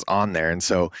 everything is on there. And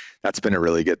so that's been a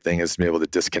really good thing, is to be able to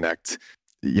disconnect,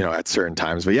 at certain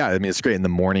times. But yeah, I mean, it's great. In the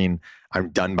morning, I'm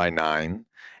done by 9.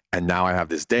 And now I have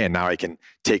this day, and now I can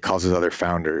take calls with other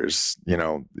founders,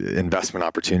 investment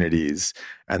opportunities,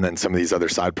 and then some of these other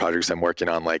side projects I'm working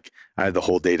on. Like I have the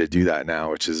whole day to do that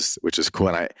now, which is cool.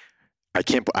 And I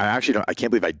can't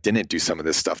believe I didn't do some of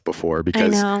this stuff before,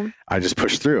 because I just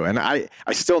pushed through. And I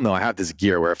still know I have this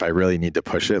gear where if I really need to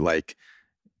push it, like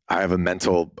I have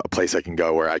a place I can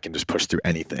go where I can just push through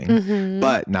anything.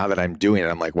 But now that I'm doing it,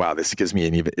 I'm like, wow, this gives me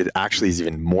it actually is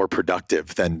even more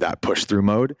productive than that push through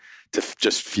mode, to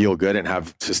just feel good and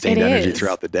have sustained energy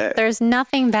throughout the day. There's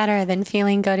nothing better than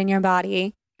feeling good in your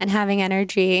body and having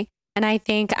energy. And I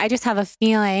think I just have a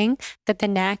feeling that the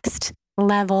next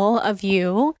level of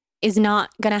you is not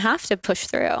going to have to push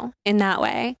through in that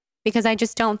way, because I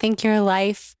just don't think your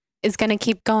life is going to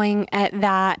keep going at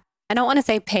that. I don't want to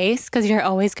say pace, because you're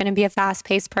always going to be a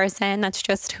fast-paced person. That's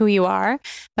just who you are.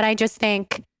 But I just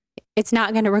think it's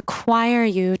not going to require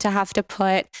you to have to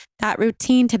put that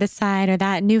routine to the side or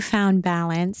that newfound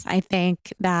balance. I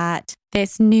think that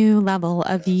this new level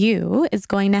of you is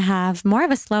going to have more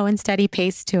of a slow and steady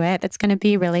pace to it that's going to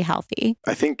be really healthy.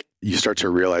 I think you start to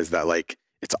realize that like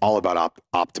it's all about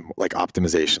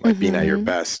optimization, like being at your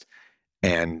best.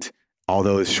 And all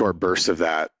those short bursts of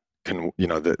that can,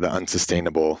 the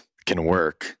unsustainable can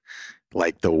work.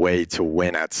 Like the way to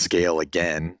win at scale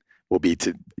again will be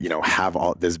to, have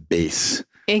all this base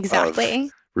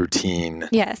of routine.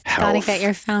 Yes. Health, gotta get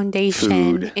your foundation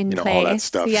food, in place. all that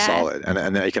stuff solid.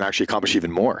 And then you can actually accomplish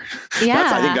even more.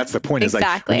 Yeah. I think that's the point, is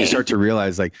like when you start to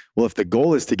realize like, well, if the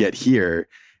goal is to get here,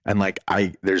 and like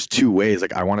there's 2 ways,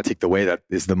 like I want to take the way that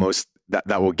is the most,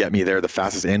 that will get me there the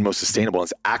fastest and most sustainable. And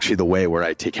it's actually the way where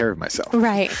I take care of myself.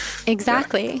 Right.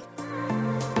 Exactly. Yeah.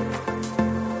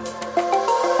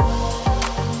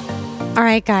 All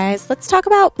right, guys, let's talk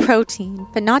about protein,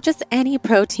 but not just any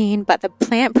protein, but the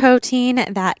plant protein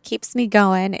that keeps me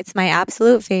going. It's my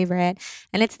absolute favorite,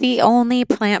 and it's the only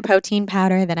plant protein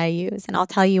powder that I use, and I'll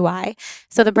tell you why.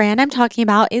 So the brand I'm talking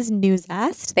about is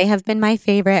Nuzest. They have been my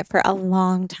favorite for a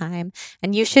long time,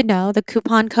 and you should know the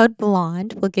coupon code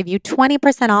BLONDE will give you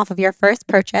 20% off of your first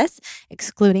purchase,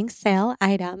 excluding sale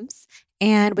items.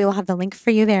 and we will have the link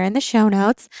for you there in the show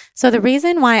notes. So the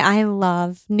reason why I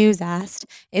love Nuzest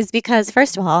is because,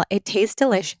 first of all, it tastes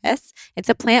delicious. It's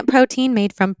a plant protein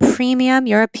made from premium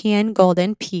European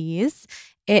golden peas.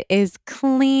 It is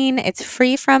clean. It's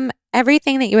free from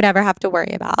everything that you would ever have to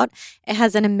worry about. It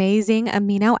has an amazing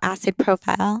amino acid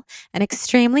profile, an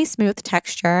extremely smooth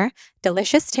texture,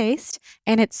 delicious taste,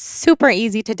 and it's super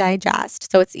easy to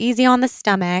digest. So it's easy on the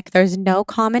stomach. There's no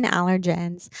common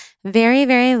allergens, very,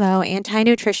 very low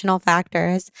anti-nutritional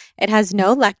factors. It has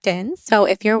no lectins. So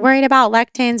if you're worried about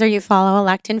lectins or you follow a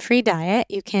lectin-free diet,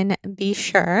 you can be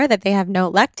sure that they have no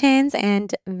lectins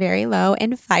and very low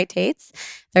in phytates.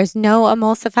 There's no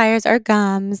emulsifiers or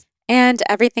gums. And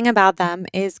everything about them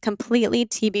is completely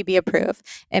TBB approved.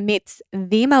 It meets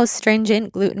the most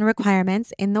stringent gluten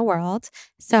requirements in the world.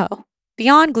 So,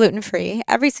 beyond gluten-free,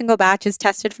 every single batch is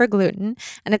tested for gluten,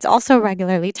 and it's also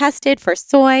regularly tested for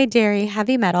soy, dairy,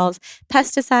 heavy metals,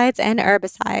 pesticides, and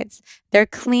herbicides. Their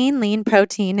clean, lean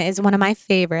protein is one of my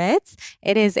favorites.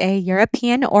 It is a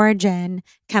European origin,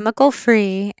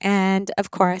 chemical-free, and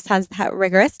of course has that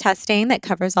rigorous testing that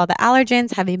covers all the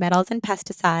allergens, heavy metals, and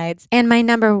pesticides. And my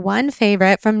number one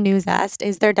favorite from Nuzest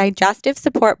is their digestive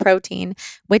support protein,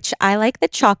 which I like the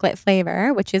chocolate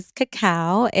flavor, which is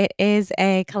cacao. It is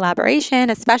a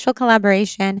special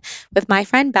collaboration with my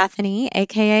friend Bethany,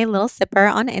 aka Little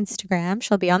Sipper on Instagram.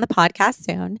 She'll be on the podcast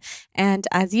soon. And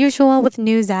as usual with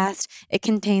Nuzest, it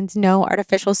contains no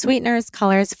artificial sweeteners,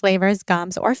 colors, flavors,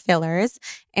 gums, or fillers,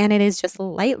 and it is just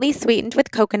lightly sweetened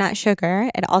with coconut sugar.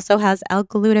 It also has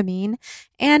L-glutamine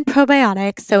and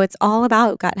probiotics, so it's all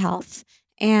about gut health.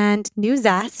 And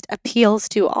Nuzest appeals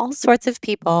to all sorts of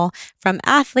people, from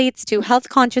athletes to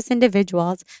health-conscious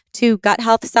individuals to gut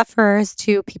health sufferers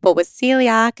to people with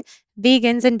celiac,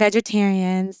 vegans and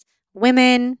vegetarians,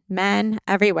 women, men,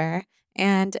 everywhere,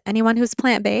 and anyone who's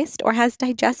plant-based or has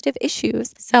digestive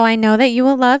issues. So I know that you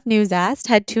will love Nuzest.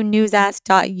 Head to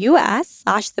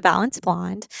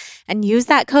nuzest.us/thebalancedblonde and use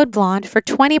that code BLONDE for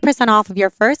 20% off of your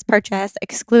first purchase,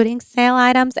 excluding sale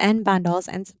items and bundles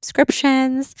and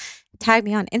subscriptions. Tag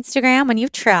me on Instagram when you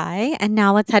try. And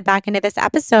now let's head back into this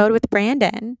episode with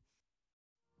Brandin.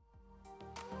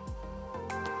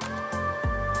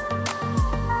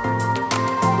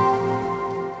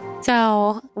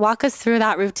 So walk us through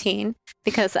that routine,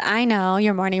 because I know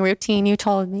your morning routine, you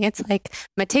told me it's like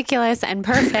meticulous and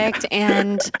perfect,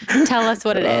 and tell us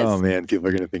what it is. Oh man, people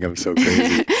are going to think I'm so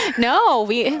crazy. No,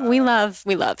 we love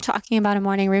talking about a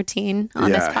morning routine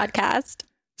on this podcast.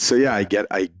 So yeah, I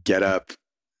get up.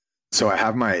 So I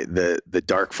have the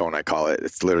dark phone, I call it.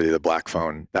 It's literally the black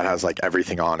phone that has like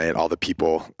everything on it, all the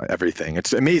people, everything.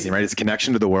 It's amazing, right? It's a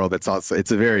connection to the world. It's also,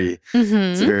 it's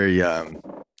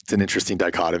an interesting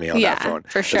dichotomy on that phone.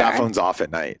 For sure. But that phone's off at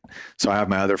night. So I have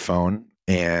my other phone,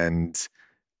 and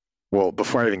well,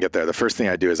 before I even get there, the first thing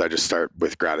I do is I just start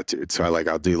with gratitude. So I'll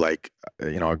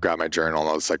grab my journal and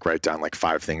I'll just like write down like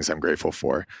 5 things I'm grateful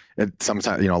for. And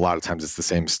sometimes, a lot of times it's the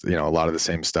same, a lot of the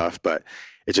same stuff, but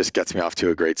it just gets me off to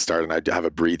a great start. And I have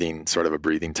a breathing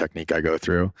technique I go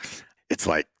through. It's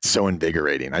like so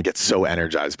invigorating. I get so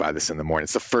energized by this in the morning.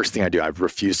 It's the first thing I do. I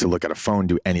refuse to look at a phone,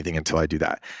 do anything until I do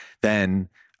that. Then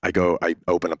I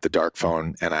open up the dark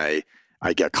phone and I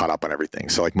get caught up on everything.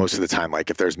 So like most of the time,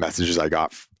 like if there's messages I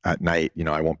got at night,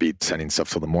 I won't be sending stuff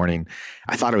till the morning.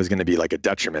 I thought it was going to be like a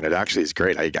detriment. It actually is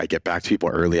great. I get back to people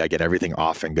early. I get everything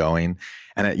off and going.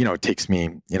 And it takes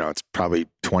me, it's probably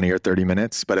 20 or 30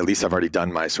 minutes, but at least I've already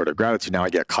done my sort of gratitude. Now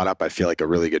I get caught up. I feel like a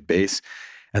really good base.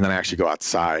 And then I actually go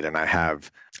outside and I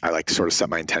like sort of set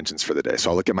my intentions for the day. So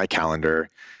I'll look at my calendar.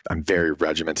 I'm very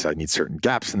regimented. I need certain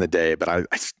gaps in the day, but I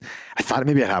thought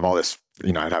maybe I'd have all this,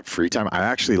 I'd have free time. I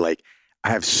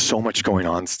have so much going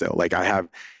on still.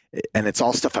 And it's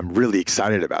all stuff I'm really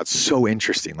excited about. So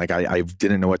interesting. Like I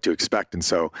didn't know what to expect. And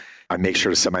so I make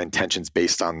sure to set my intentions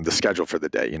based on the schedule for the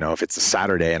day. If it's a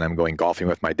Saturday and I'm going golfing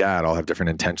with my dad, I'll have different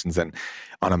intentions than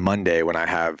on a Monday when I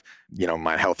have,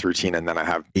 my health routine and then I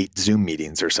have 8 Zoom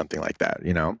meetings or something like that,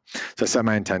 So I set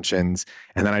my intentions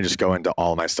and then I just go into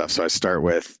all my stuff. So I start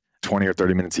with 20 or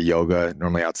 30 minutes of yoga,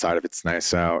 normally outside if it's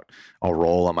nice out. I'll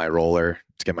roll on my roller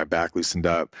to get my back loosened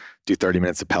up, do 30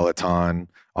 minutes of Peloton.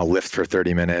 I'll lift for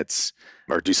 30 minutes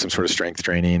or do some sort of strength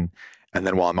training. And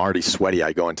then while I'm already sweaty,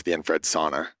 I go into the infrared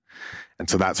sauna. And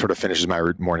so that sort of finishes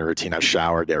my morning routine. I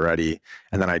shower, get ready.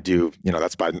 And then I do,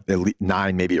 that's by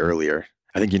 9, maybe earlier.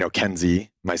 I think, Kenzie,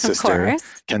 my sister,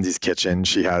 course. Kenzie's Kitchen.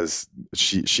 She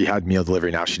had meal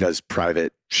delivery. Now she does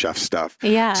private chef stuff.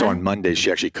 Yeah. So on Mondays, she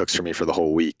actually cooks for me for the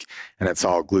whole week, and it's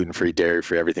all gluten-free,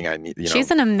 dairy-free, everything I need. She's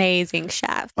an amazing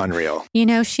chef. Unreal.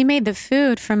 She made the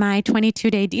food for my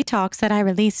 22-day detox that I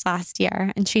released last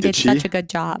year, and she did such a good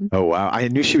job. Oh, wow. I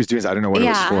knew she was doing this. I don't know what it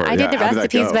was for. I did the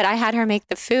recipes, but I had her make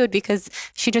the food because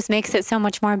she just makes it so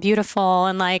much more beautiful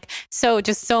and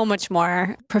just so much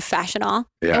more professional.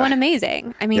 Yeah. It went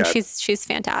amazing. I mean, she's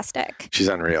fantastic. She's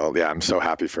unreal. Yeah, I'm so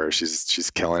happy for her. She's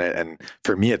killing it. And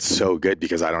for me, it's so good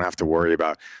because I don't have to worry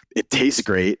about it. Tastes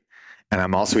great. And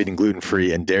I'm also eating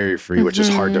gluten-free and dairy-free, which is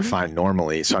hard to find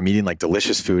normally. So I'm eating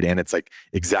delicious food, and it's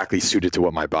exactly suited to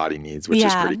what my body needs, which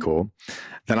is pretty cool.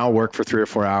 Then I'll work for 3 or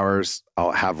 4 hours.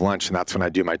 I'll have lunch, and that's when I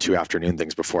do my 2 afternoon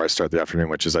things before I start the afternoon,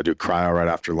 which is I do cryo right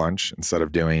after lunch instead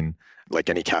of doing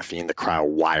any caffeine. The cryo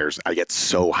wires. I get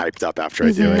so hyped up after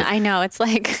I do it. I know. It's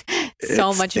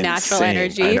so much natural insane.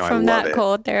 energy from that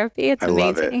cold therapy. It's amazing.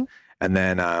 Love it. And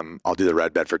then I'll do the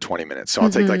red bed for 20 minutes. So I'll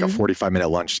take a 45-minute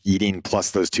lunch eating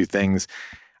plus those 2 things.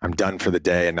 I'm done for the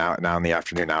day. And now in the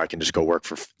afternoon, now I can just go work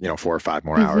for 4 or 5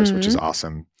 more hours, which is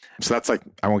awesome. So that's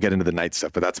I won't get into the night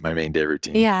stuff, but that's my main day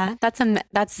routine. Yeah, that's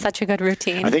such a good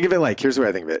routine. I think of it here's the way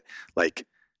I think of it.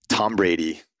 Tom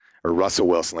Brady or Russell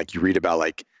Wilson, you read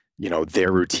about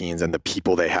their routines and the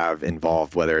people they have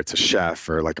involved, whether it's a chef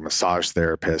or a massage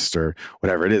therapist or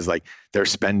whatever it is, they're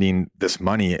spending this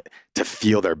money to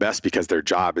feel their best because their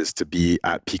job is to be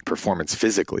at peak performance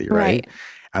physically. Right.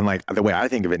 And the way I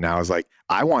think of it now is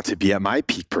I want to be at my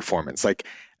peak performance.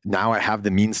 Now I have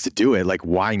the means to do it.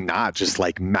 Why not just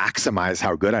maximize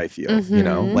how good I feel?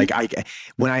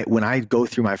 When I go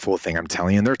through my full thing, I'm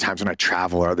telling you, and there are times when I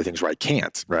travel or other things where I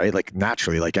can't, right?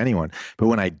 Naturally, like anyone. But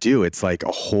when I do, it's a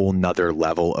whole nother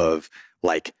level of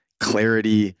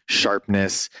clarity,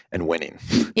 sharpness, and winning.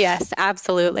 Yes,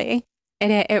 absolutely.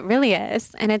 It really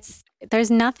is. And there's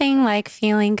nothing like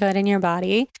feeling good in your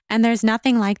body. And there's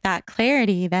nothing like that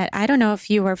clarity that I don't know if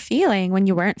you were feeling when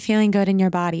you weren't feeling good in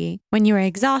your body, when you were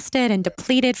exhausted and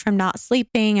depleted from not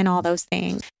sleeping and all those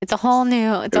things. It's a whole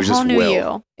new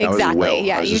you. Exactly.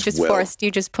 Yeah. You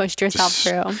just pushed yourself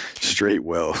through. Straight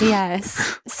will.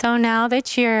 Yes. So now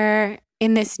that you're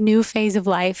in this new phase of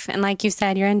life, and like you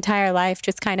said, your entire life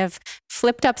just kind of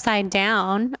flipped upside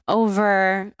down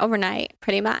overnight,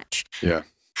 pretty much. Yeah.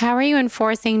 How are you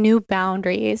enforcing new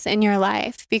boundaries in your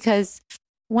life? Because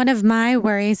one of my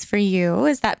worries for you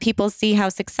is that people see how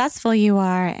successful you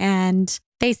are and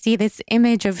they see this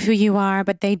image of who you are,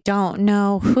 but they don't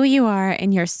know who you are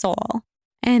in your soul.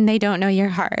 And they don't know your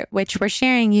heart, which we're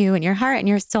sharing you and your heart and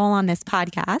your soul on this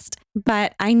podcast.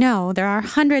 But I know there are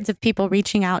hundreds of people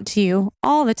reaching out to you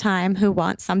all the time who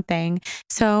want something.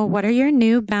 So what are your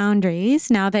new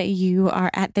boundaries now that you are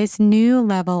at this new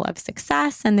level of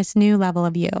success and this new level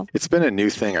of you? It's been a new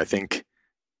thing. I think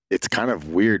it's kind of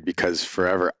weird because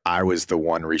forever I was the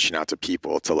one reaching out to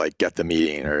people to get the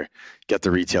meeting or get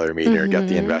the retailer meeting or get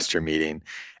the investor meeting.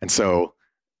 And so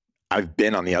I've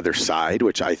been on the other side,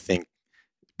 which I think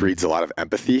breeds a lot of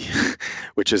empathy,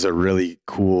 which is a really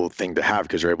cool thing to have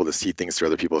because you're able to see things through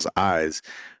other people's eyes.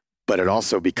 But it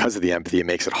also, because of the empathy, it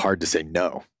makes it hard to say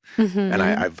no. And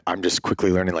I'm just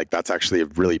quickly learning that's actually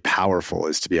really powerful,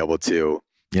 is to be able to,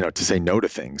 to say no to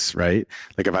things, right?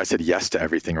 If I said yes to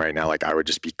everything right now, I would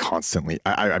just be constantly,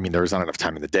 I mean, there was not enough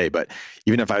time in the day, but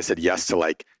even if I said yes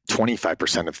to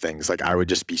 25% of things, I would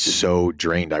just be so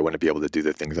drained. I wouldn't be able to do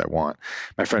the things I want.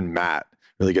 My friend Matt,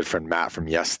 really good friend Matt from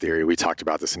Yes Theory, we talked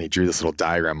about this, and he drew this little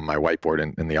diagram on my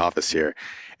whiteboard in the office here.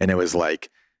 And it was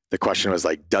the question was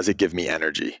does it give me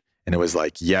energy? And it was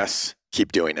yes,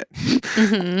 keep doing it.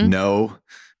 No,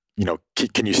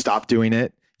 can you stop doing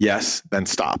it? Yes, then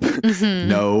stop.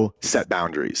 No, set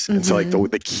boundaries. And so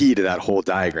the key to that whole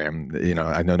diagram,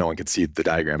 I know no one can see the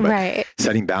diagram, but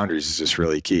setting boundaries is just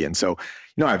really key. And so,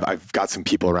 I've got some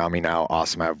people around me now.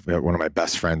 Awesome. I have one of my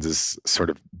best friends is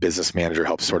sort of business manager,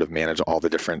 helps sort of manage all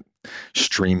the different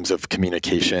streams of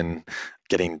communication.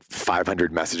 Getting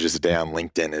 500 messages a day on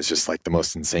LinkedIn is just the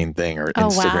most insane thing, or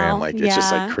Instagram. Wow. It's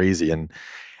just crazy. And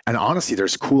honestly,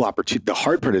 there's cool opportunity. The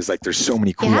hard part is there's so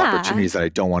many cool opportunities that I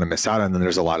don't want to miss out on. And then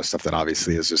there's a lot of stuff that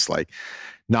obviously is just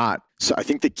not. So I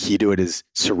think the key to it is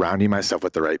surrounding myself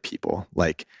with the right people.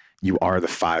 You are the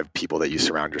 5 people that you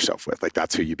surround yourself with.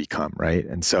 That's who you become, right?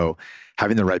 And so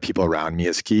having the right people around me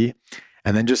is key.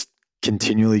 And then just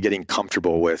continually getting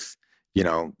comfortable with,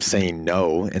 saying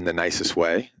no in the nicest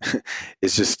way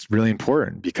is just really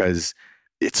important, because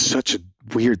it's such a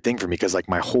weird thing for me, because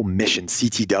my whole mission,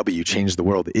 CTW, Change the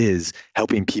World, is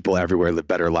helping people everywhere live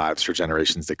better lives for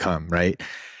generations to come, right?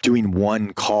 Doing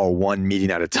one call, one meeting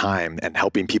at a time and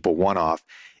helping people one-off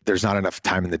there's not enough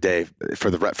time in the day for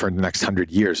the next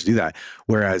 100 years to do that.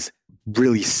 Whereas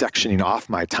really sectioning off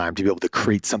my time to be able to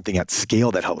create something at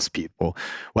scale that helps people,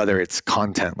 whether it's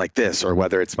content like this or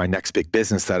whether it's my next big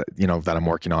business that, that I'm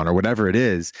working on or whatever it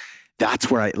is.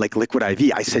 That's where like Liquid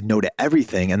IV, I said no to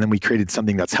everything. And then we created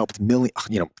something that's helped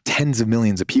tens of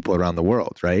millions of people around the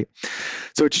world, right?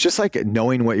 So it's just like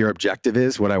knowing what your objective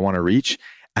is, what I want to reach.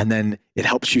 And then it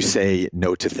helps you say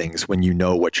no to things when you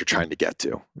know what you're trying to get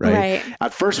to, right?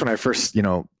 At first, when I first,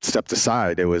 stepped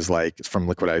aside, it was like from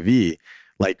Liquid IV,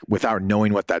 like without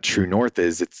knowing what that true north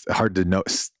is, it's hard to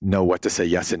know what to say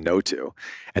yes and no to.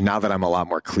 And now that I'm a lot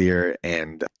more clear,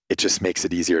 and it just makes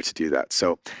it easier to do that.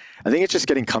 So I think it's just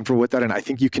getting comfortable with that. And I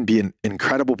think you can be an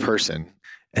incredible person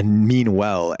and mean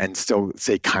well and still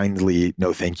say kindly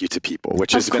no thank you to people,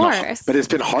 which has been but it's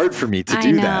been hard for me to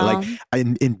do that. Like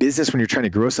in business, when you're trying to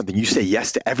grow something, you say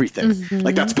yes to everything.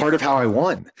 Like that's part of how I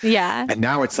won. Yeah. And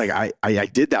now it's like I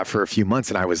did that for a few months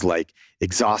and I was like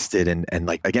exhausted and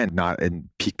like, again, not in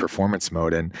peak performance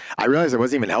mode. And I realized I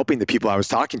wasn't even helping the people I was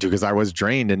talking to because I was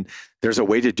drained. And there's a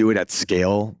way to do it at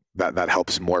scale that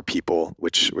helps more people,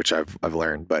 which I've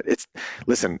learned. But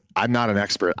listen, I'm not an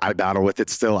expert. I battle with it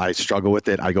still. I struggle with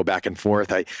it. I go back and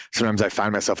forth. Sometimes I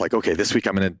find myself like, okay, this week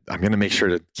I'm gonna make sure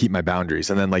to keep my boundaries.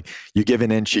 And then like you give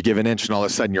an inch, and all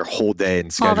of a sudden your whole day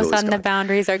and schedule all of a sudden is the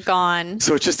boundaries are gone.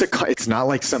 So it's just it's not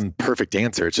like some perfect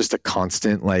answer. It's just a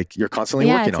constant, like you're constantly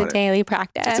working on it. It's a daily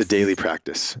practice. It's a daily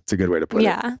practice. It's a good way to put it.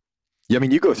 Yeah. Yeah, I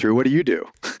mean, you go through. What do you do?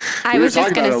 I was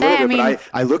just going to say, but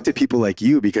I looked at people like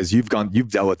you because you've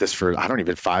dealt with this for, I don't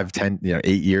even 5, 10, 8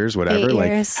 years, whatever. 8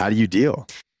 years. Like, how do you deal?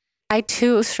 I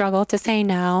too struggle to say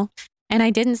no. And I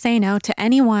didn't say no to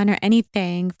anyone or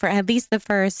anything for at least the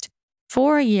first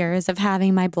 4 years of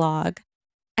having my blog.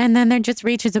 And then there just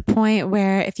reaches a point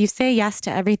where if you say yes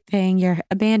to everything, you're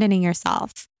abandoning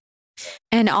yourself.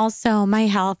 And also my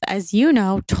health, as you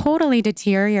know, totally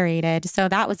deteriorated. So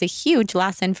that was a huge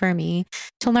lesson for me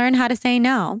to learn how to say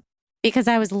no, because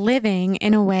I was living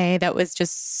in a way that was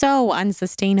just so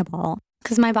unsustainable.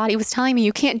 Because my body was telling me,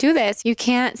 you can't do this. You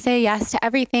can't say yes to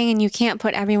everything and you can't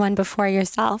put everyone before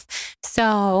yourself.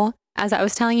 So as I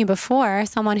was telling you before,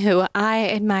 someone who I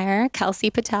admire,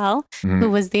 Kelsey Patel, who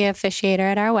was the officiator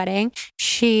at our wedding,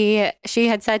 she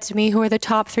had said to me, who are the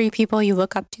top 3 people you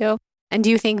look up to? And do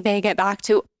you think they get back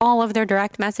to all of their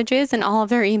direct messages and all of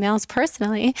their emails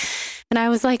personally? And I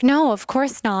was like, no, of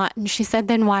course not. And she said,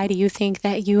 then why do you think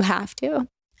that you have to?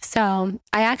 So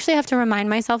I actually have to remind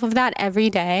myself of that every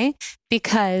day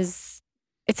because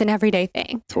it's an everyday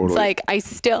thing. Totally. It's like I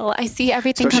see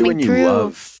everything especially coming when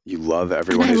through. You love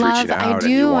everyone who's reaching out. I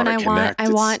do, and I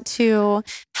want to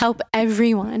help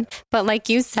everyone. But like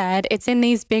you said, it's in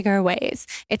these bigger ways.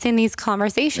 It's in these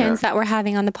conversations that we're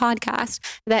having on the podcast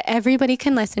that everybody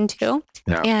can listen to.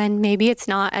 Yeah. And maybe it's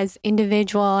not as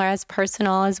individual or as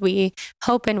personal as we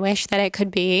hope and wish that it could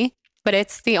be. But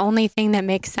it's the only thing that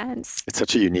makes sense. It's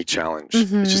such a unique challenge.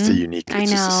 It's just a unique,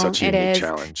 such a unique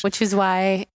challenge. Which is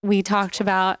why we talked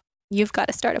about, you've got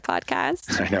to start a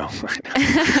podcast. I know.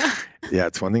 Yeah.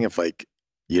 It's one thing if like,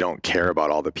 you don't care about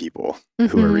all the people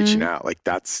who are reaching out, like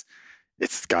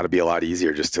it's got to be a lot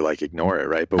easier just to like ignore it.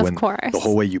 Right. But the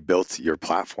whole way you built your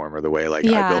platform or the way like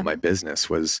I built my business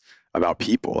was about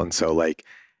people. And so like,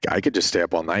 I could just stay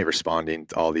up all night responding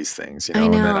to all these things,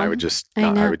 and then I would just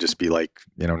be like,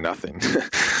 nothing.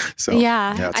 So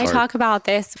I talk about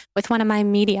this with one of my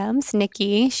mediums,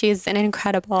 Nikki. She's an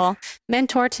incredible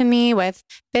mentor to me with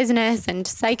business and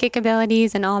psychic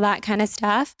abilities and all that kind of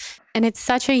stuff. And it's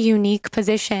such a unique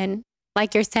position,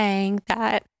 like you're saying,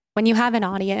 that when you have an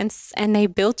audience and they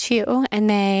built you and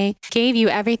they gave you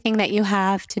everything that you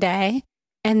have today,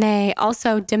 and they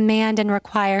also demand and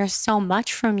require so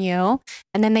much from you.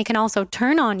 And then they can also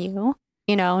turn on you,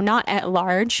 not at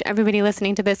large. Everybody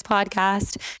listening to this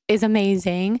podcast is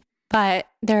amazing. But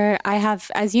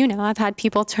as you know, I've had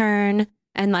people turn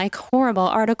and like horrible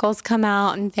articles come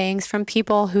out and things from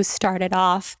people who started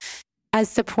off as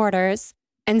supporters.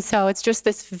 And so it's just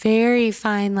this very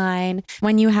fine line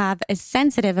when you have as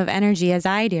sensitive of energy as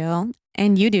I do,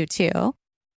 and you do too,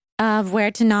 of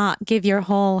where to not give your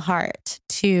whole heart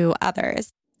to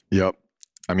others. Yep.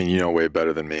 I mean, way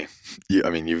better than me.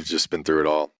 You've just been through it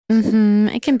all.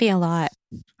 It can be a lot.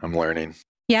 I'm learning.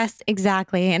 Yes,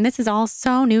 exactly. And this is all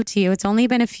so new to you. It's only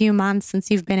been a few months since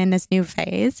you've been in this new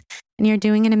phase, and you're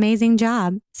doing an amazing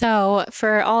job. So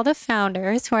for all the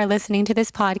founders who are listening to this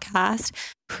podcast,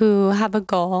 who have a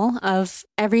goal of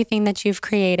everything that you've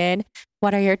created,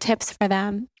 what are your tips for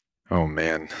them? Oh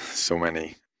man, so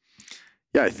many.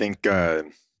 Yeah, I think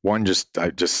one, just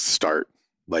start.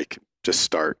 Like, just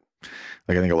start.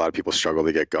 Like, I think a lot of people struggle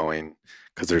to get going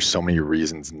because there's so many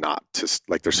reasons not to,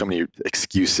 like, there's so many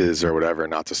excuses or whatever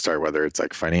not to start, whether it's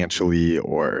like financially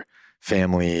or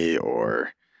family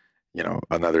or,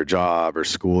 another job or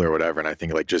school or whatever. And I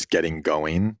think like just getting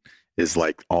going is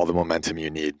like all the momentum you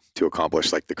need to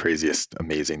accomplish like the craziest,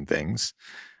 amazing things.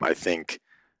 I think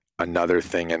another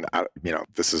thing, and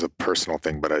this is a personal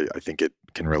thing, but I think it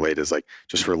can relate, is like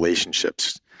just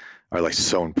relationships are like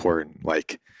so important.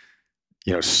 Like,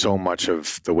 so much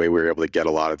of the way we were able to get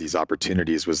a lot of these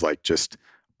opportunities was like just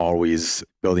always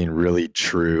building really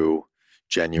true,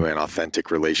 genuine,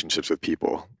 authentic relationships with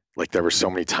people. Like there were so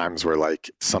many times where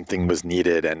like something was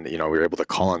needed and, we were able to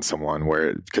call on someone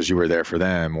because you were there for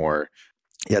them, or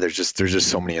there's just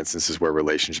so many instances where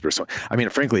relationships are so, I mean,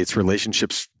 frankly, it's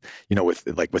relationships,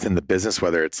 within the business,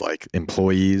 whether it's like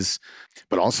employees,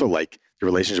 but also like the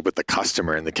relationship with the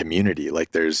customer and the community.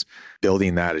 Like there's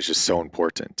building that is just so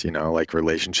important, like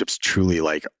relationships truly,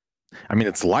 like, I mean,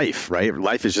 it's life, right?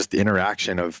 Life is just the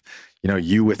interaction of,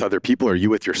 you with other people or you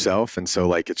with yourself. And so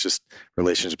like, it's just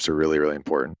relationships are really, really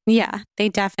important. Yeah, they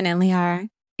definitely are.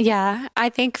 Yeah, I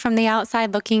think from the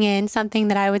outside looking in, something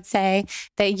that I would say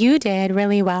that you did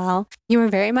really well, you were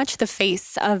very much the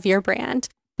face of your brand.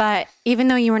 But even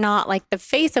though you were not like the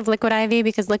face of Liquid IV,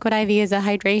 because Liquid IV is a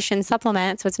hydration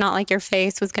supplement, so it's not like your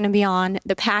face was going to be on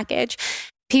the package.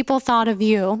 People thought of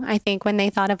you, I think, when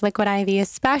they thought of Liquid IV,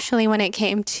 especially when it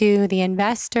came to the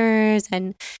investors,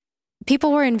 and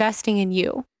people were investing in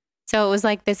you. So it was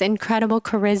like this incredible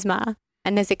charisma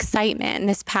and this excitement and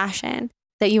this passion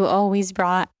that you always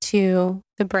brought to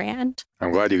the brand.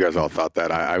 I'm glad you guys all thought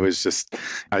that. I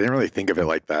didn't really think of it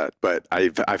like that, but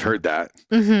I've heard that.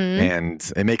 Mm-hmm.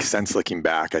 And it makes sense looking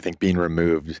back. I think being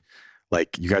removed,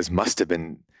 like you guys must have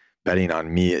been betting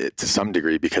on me to some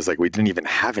degree, because like we didn't even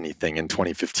have anything in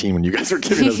 2015 when you guys were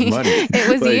giving us money. It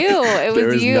was like, you. It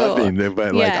was you. There was nothing,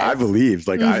 but like I believed,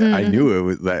 like mm-hmm. I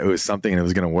knew that it was something and it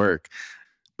was going to work.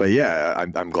 But yeah,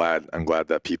 I'm glad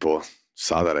that people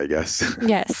saw that, I guess.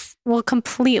 Yes, well,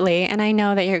 completely. And I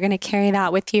know that you're going to carry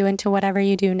that with you into whatever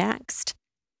you do next.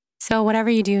 So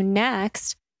whatever you do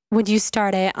next, would you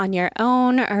start it on your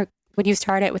own, or would you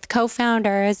start it with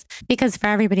co-founders? Because for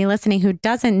everybody listening who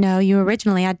doesn't know, you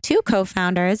originally had 2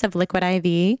 co-founders of Liquid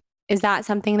IV. Is that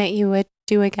something that you would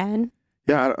do again?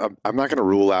 Yeah, I'm not going to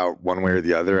rule out one way or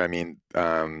the other. I mean,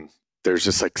 there's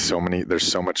just like there's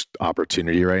so much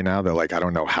opportunity right now that like, I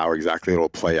don't know how exactly it'll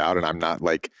play out. And I'm not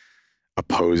like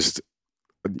opposed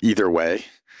either way.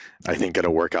 I think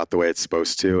it'll work out the way it's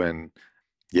supposed to. And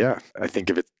yeah, I think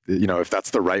if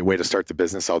that's the right way to start the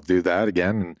business, I'll do that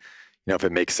again. And if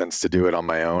it makes sense to do it on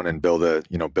my own and build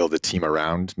a team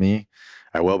around me,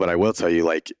 I will. But I will tell you,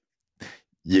 like,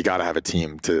 you got to have a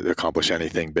team to accomplish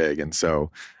anything big. And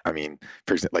so, I mean,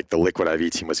 for example, like the Liquid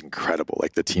IV team was incredible.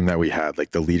 Like the team that we had,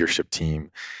 like the leadership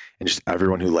team, and just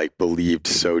everyone who like believed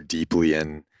so deeply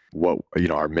in what,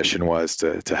 our mission was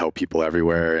to help people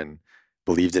everywhere, and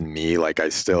believed in me. Like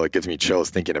it gives me chills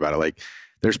thinking about it. Like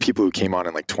there's people who came on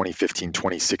in like 2015,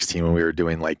 2016 when we were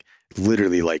doing like,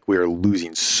 literally like we were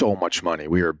losing so much money.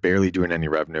 We were barely doing any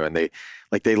revenue, and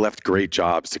they left great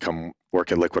jobs to come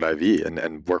work at Liquid IV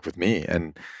and work with me.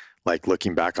 And like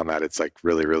looking back on that, it's like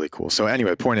really, really cool. So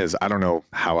anyway, the point is, I don't know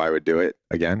how I would do it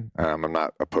again. I'm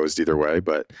not opposed either way,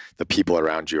 but the people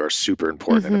around you are super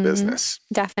important in a business.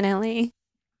 Definitely.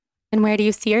 And where do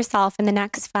you see yourself in the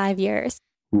next 5 years?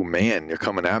 Oh man, you're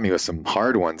coming at me with some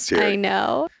hard ones here. I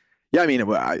know. Yeah, I mean,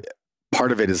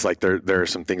 part of it is like there are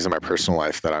some things in my personal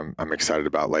life that I'm excited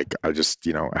about. Like I just,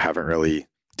 I haven't really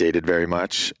dated very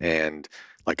much, and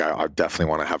like I definitely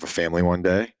want to have a family one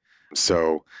day.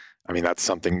 So, I mean, that's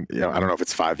something, I don't know if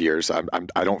it's 5 years.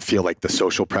 I don't feel like the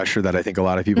social pressure that I think a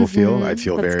lot of people feel. I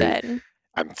feel good.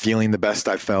 I'm feeling the best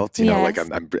I've felt, like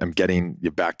I'm getting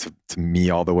back to me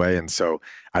all the way. And so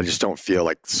I just don't feel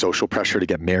like social pressure to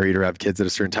get married or have kids at a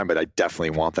certain time, but I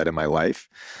definitely want that in my life.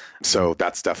 So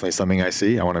that's definitely something I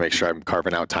see. I want to make sure I'm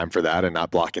carving out time for that and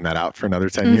not blocking that out for another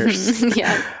 10 years.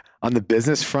 Yeah. On the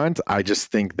business front, I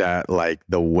just think that like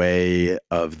the way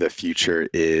of the future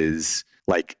is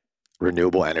like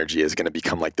renewable energy is going to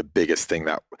become like the biggest thing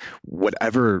that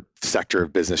whatever sector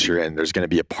of business you're in, there's going to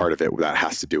be a part of it that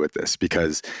has to do with this,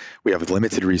 because we have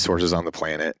limited resources on the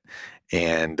planet,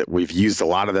 and we've used a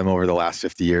lot of them over the last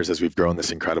 50 years as we've grown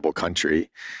this incredible country.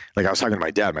 Like I was talking to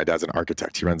my dad. My dad's an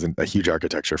architect. He runs a huge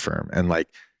architecture firm. And like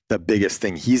the biggest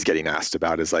thing he's getting asked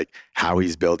about is like how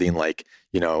he's building like,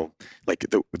 like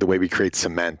the way we create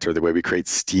cement or the way we create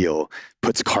steel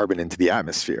puts carbon into the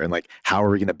atmosphere. And like, how are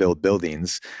we going to build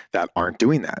buildings that aren't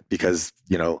doing that? Because,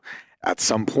 at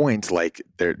some point, like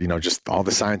there, just all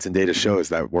the science and data shows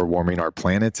that we're warming our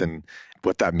planet, and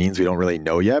what that means, we don't really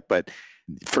know yet. But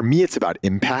for me, it's about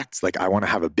impact. Like I want to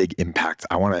have a big impact.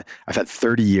 I've had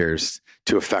 30 years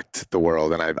to affect the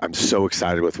world, and I'm so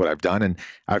excited with what I've done. And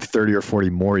I have 30 or 40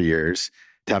 more years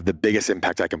to have the biggest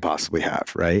impact I can possibly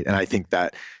have. Right. And I think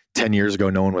that 10 years ago,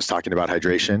 no one was talking about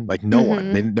hydration. Like no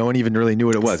one even really knew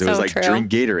what it was. It was like drink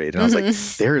Gatorade. And I was like,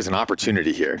 there is an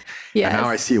opportunity here. Yes. And now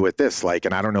I see it with this, like,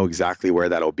 and I don't know exactly where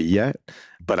that'll be yet,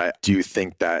 but I do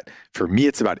think that for me,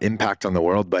 it's about impact on the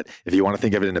world. But if you want to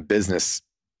think of it in a business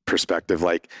perspective,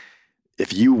 like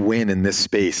if you win in this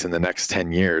space in the next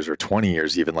 10 years or 20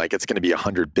 years, even, like it's going to be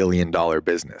 $100 billion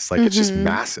business. Like it's just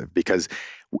massive, because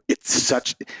it's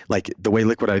such, like the way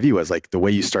Liquid IV was, like the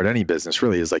way you start any business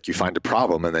really is like you find a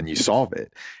problem and then you solve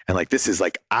it. And like, this is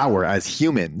like as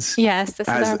humans, yes, this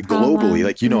as is our globally, problem.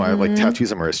 like, I have like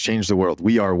tattoos on my wrist, change the world.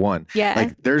 We are one. Yeah.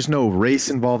 Like there's no race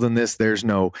involved in this. There's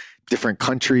no different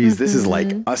countries. This is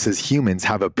like us as humans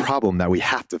have a problem that we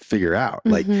have to figure out.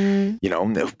 Like, we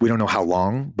don't know how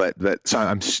long, but so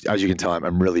I'm, as you can tell,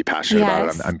 I'm really passionate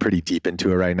about it. I'm pretty deep into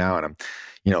it right now. And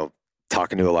I'm,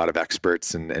 talking to a lot of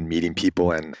experts and meeting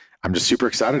people, and I'm just super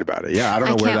excited about it. Yeah. I don't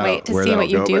know where that'll go. I can't wait to see what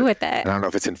you do with it. I don't know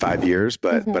if it's in 5 years,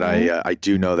 but I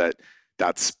do know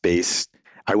that space,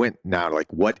 I went now to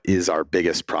like, what is our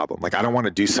biggest problem? Like, I don't want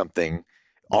to do something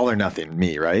all or nothing,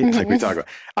 me, right? Like we talk about,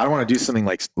 I don't want to do something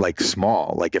like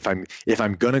small. Like if I'm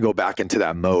going to go back into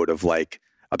that mode of like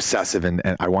obsessive and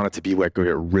I want it to be like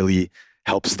where it really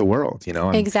helps the world,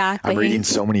 Exactly. I'm reading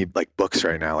so many like books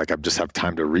right now. Like I just have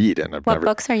time to read. And what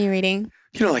books are you reading?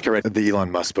 Like I read the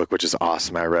Elon Musk book, which is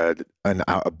awesome. I read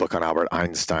a book on Albert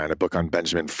Einstein, a book on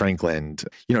Benjamin Franklin,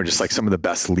 just like some of the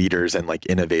best leaders and like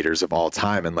innovators of all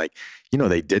time. And like,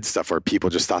 they did stuff where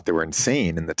people just thought they were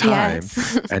insane in the time.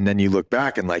 Yes. And then you look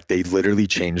back and like, they literally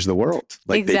changed the world.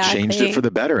 Like they changed it for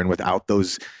the better. And without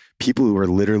those people who were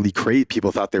literally crazy,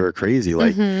 people thought they were crazy.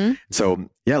 Like, so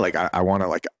yeah, like I want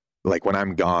to like when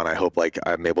I'm gone, I hope like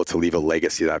I'm able to leave a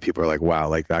legacy that people are like, wow,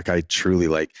 like that guy truly,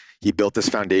 like he built this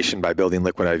foundation by building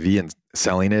Liquid IV and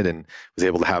selling it, and was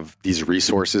able to have these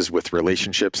resources with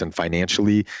relationships and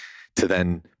financially to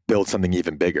then build something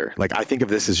even bigger. Like I think of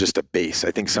this as just a base.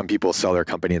 I think some people sell their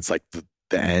company, it's like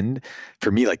the end. For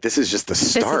me, like this is just the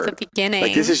start. This is the beginning.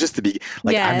 Like this is just the beginning.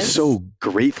 Like I'm so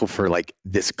grateful for like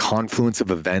this confluence of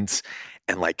events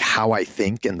and like how I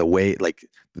think and the way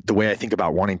I think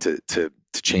about wanting to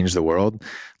change the world.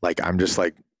 Like I'm just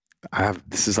like,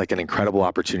 this is like an incredible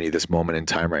opportunity, this moment in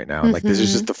time right now. And like, this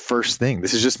is just the first thing.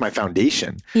 This is just my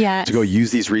foundation to go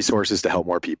use these resources to help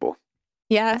more people.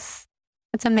 Yes.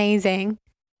 It's amazing.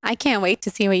 I can't wait to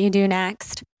see what you do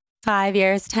next. 5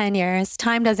 years, 10 years,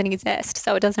 time doesn't exist.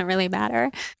 So it doesn't really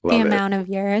matter the amount of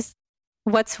years.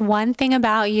 What's one thing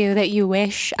about you that you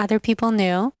wish other people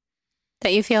knew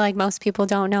that you feel like most people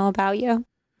don't know about you?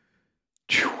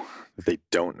 That they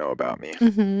don't know about me.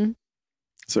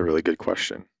 It's a really good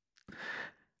question.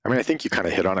 I mean, I think you kind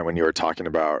of hit on it when you were talking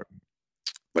about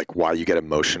like why you get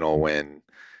emotional when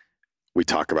we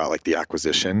talk about like the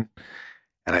acquisition.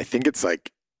 And I think it's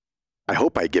like, I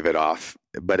hope I give it off,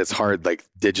 but it's hard like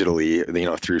digitally,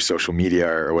 through social media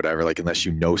or whatever, like unless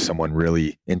you know someone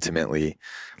really intimately.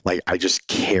 Like I just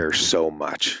care so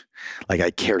much. Like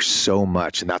I care so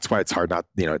much. And that's why it's hard not,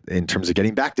 in terms of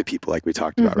getting back to people like we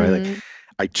talked about, right? Like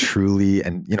I truly,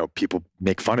 and people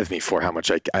make fun of me for how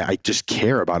much I just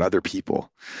care about other people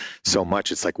so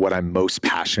much. It's like what I'm most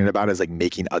passionate about is like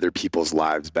making other people's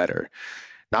lives better.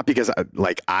 Not because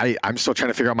I'm still trying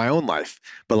to figure out my own life,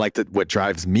 but like what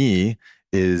drives me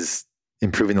is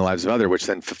improving the lives of others, which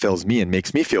then fulfills me and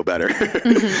makes me feel better.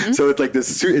 So it's like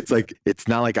this, it's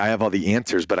not like I have all the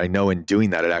answers, but I know in doing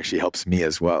that, it actually helps me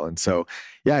as well. And so,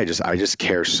 yeah, I just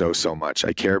care so much.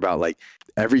 I care about like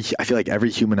I feel like every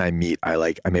human I meet,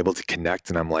 I'm able to connect,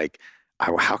 and I'm like,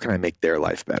 how can I make their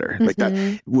life better? Like that,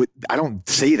 I don't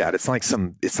say that. It's not like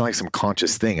some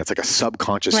conscious thing. It's like a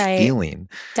subconscious feeling.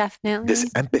 Definitely.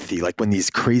 This empathy, like when these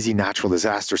crazy natural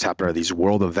disasters happen, or these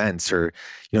world events, or,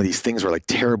 these things where like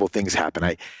terrible things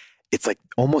happen. It's like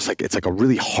almost like it's like a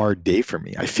really hard day for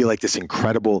me. I feel like this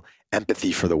incredible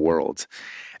empathy for the world.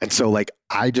 And so like,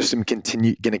 I just am going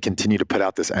to continue to put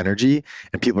out this energy,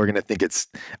 and people are going to think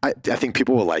I think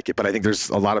people will like it, but I think there's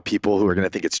a lot of people who are going to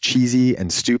think it's cheesy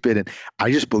and stupid. And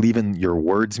I just believe in your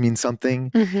words mean something,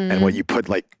 and what you put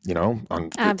on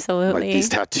absolutely like these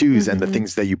tattoos and the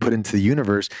things that you put into the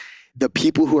universe. The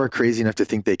people who are crazy enough to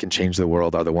think they can change the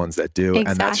world are the ones that do.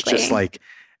 Exactly. And that's just like,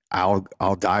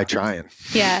 I'll die trying.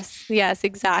 Yes,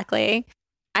 exactly.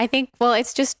 I think, well,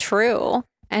 it's just true.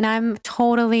 And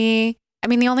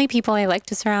the only people I like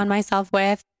to surround myself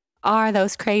with are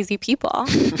those crazy people.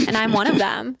 And I'm one of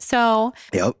them. So,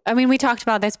 Yep. I mean, we talked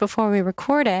about this before we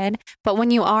recorded, but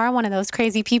when you are one of those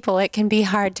crazy people, it can be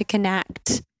hard to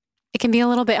connect. It can be a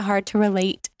little bit hard to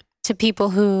relate to people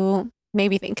who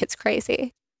maybe think it's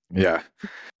crazy. Yeah.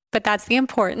 But that's the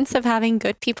importance of having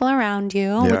good people around you,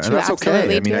 Yeah. which And you that's okay.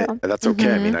 absolutely I mean, do. that's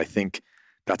okay. I mean, I think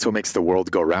that's what makes the world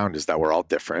go round, is that we're all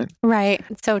different. Right.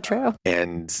 It's so true.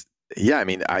 And yeah, I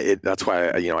mean, that's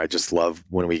why, I just love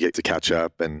when we get to catch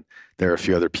up, and there are a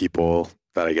few other people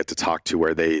that I get to talk to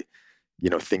where they,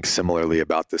 think similarly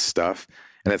about this stuff.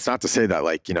 And it's not to say that,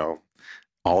 like,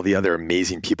 all the other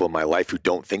amazing people in my life who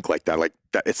don't think like that,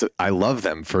 I love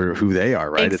them for who they are,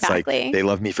 right? Exactly. It's like they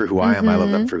love me for who I am. I love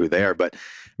them for who they are. But I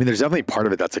mean, there's definitely part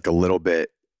of it that's like a little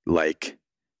bit like,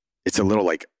 it's a little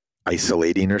like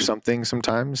isolating or something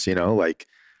sometimes, like,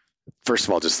 first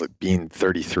of all, just like being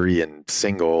 33 and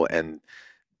single and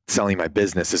selling my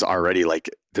business is already like,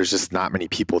 there's just not many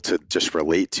people to just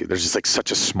relate to. There's just like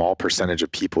such a small percentage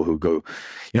of people who go,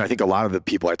 I think a lot of the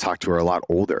people I talk to are a lot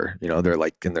older, they're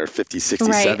like in their 50s, 60s,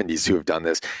 Right. 70s who have done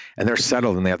this, and they're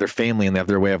settled and they have their family and they have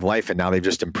their way of life. And now they've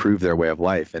just improved their way of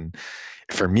life. And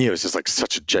for me, it was just like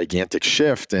such a gigantic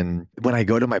shift. And when I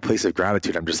go to my place of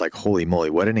gratitude, I'm just like, holy moly,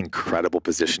 what an incredible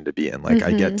position to be in. Like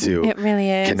I get to It really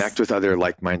is. connect with other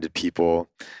like-minded people.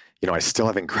 I still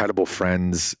have incredible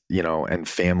friends, and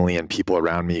family and people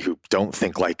around me who don't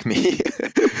think like me,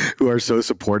 who are so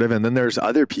supportive. And then there's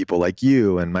other people like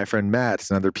you and my friend Matt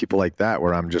and other people like that,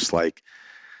 where I'm just like,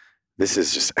 this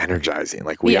is just energizing.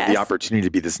 Like we have the opportunity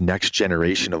to be this next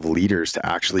generation of leaders to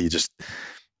actually just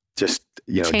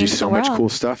do so much cool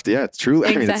stuff. Yeah, it's true.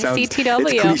 I mean, it sounds, CTW.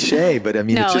 it's cliche, but I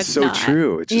mean, No, it's just it's so not.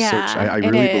 true. It's just Yeah, so true. I it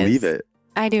really is. believe it.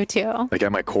 I do too. Like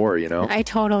at my core, I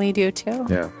totally do too.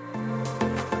 Yeah.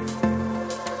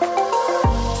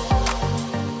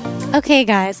 Okay,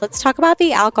 guys, let's talk about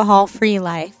the alcohol-free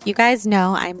life. You guys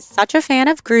know I'm such a fan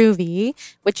of Groovy,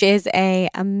 which is a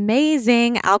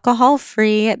amazing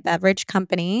alcohol-free beverage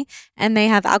company. And they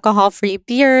have alcohol-free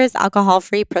beers,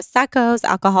 alcohol-free Proseccos,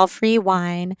 alcohol-free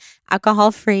wine,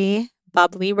 alcohol-free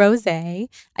bubbly rosé.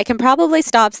 I can probably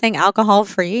stop saying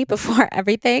alcohol-free before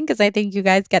everything because I think you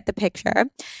guys get the picture.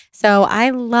 So I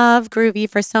love Groovy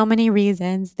for so many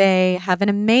reasons. They have an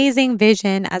amazing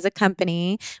vision as a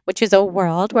company, which is a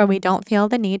world where we don't feel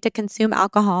the need to consume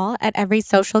alcohol at every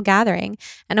social gathering,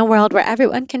 and a world where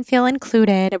everyone can feel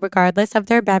included regardless of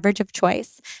their beverage of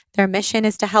choice. Their mission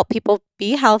is to help people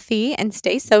be healthy and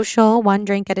stay social one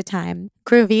drink at a time.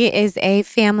 Groovy is a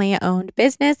family-owned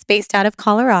business based out of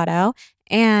Colorado,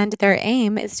 and their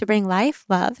aim is to bring life,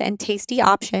 love, and tasty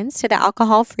options to the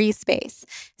alcohol-free space.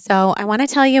 So I want to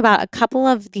tell you about a couple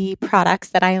of the products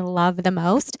that I love the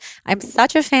most. I'm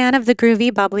such a fan of the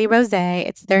Groovy Bubbly Rosé.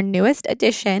 It's their newest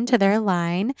addition to their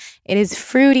line. It is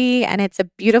fruity and it's a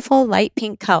beautiful light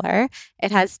pink color.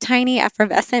 It has tiny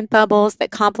effervescent bubbles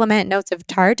that complement notes of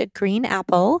tart green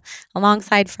apple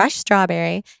alongside fresh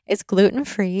strawberry. It's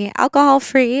gluten-free,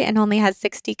 alcohol-free, and only has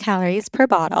 60 calories per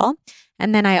bottle.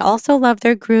 And then I also love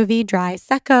their Groovy Dry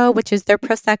Secco, which is their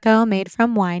Prosecco made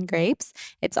from wine grapes.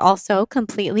 It's also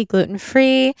completely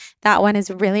gluten-free. That one is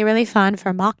really, really fun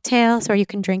for mocktails, or you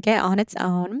can drink it on its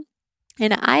own.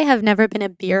 And I have never been a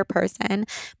beer person,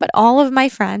 but all of my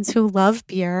friends who love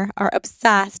beer are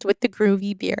obsessed with the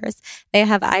Groovy beers. They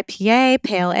have IPA,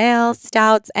 pale ale,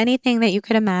 stouts, anything that you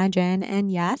could imagine.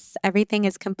 And yes, everything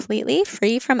is completely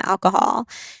free from alcohol.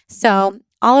 So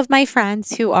all of my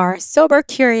friends who are sober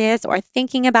curious or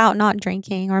thinking about not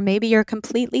drinking, or maybe you're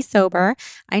completely sober,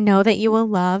 I know that you will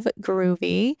love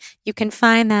Groovy. You can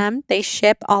find them. They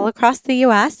ship all across the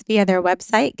U.S. via their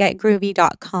website,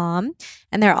 getgroovy.com.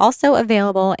 And they're also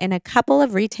available in a couple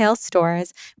of retail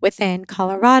stores within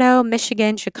Colorado,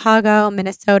 Michigan, Chicago,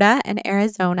 Minnesota, and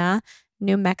Arizona,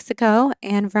 New Mexico,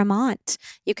 and Vermont.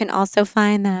 You can also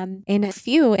find them in a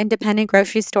few independent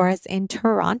grocery stores in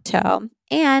Toronto.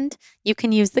 And you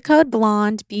can use the code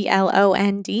BLONDE,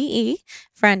 BLONDE,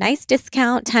 for a nice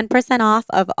discount, 10% off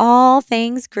of all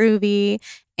things Groovy.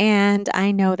 And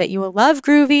I know that you will love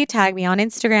Groovy. Tag me on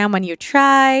Instagram when you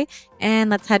try. And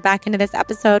let's head back into this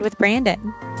episode with Brandin.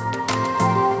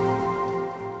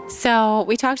 So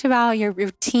we talked about your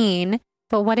routine,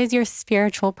 but what is your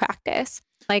spiritual practice?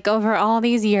 Like over all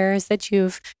these years that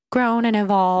you've grown and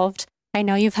evolved, I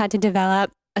know you've had to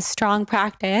develop a strong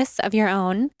practice of your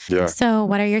own. Yeah. So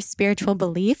what are your spiritual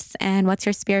beliefs and what's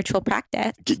your spiritual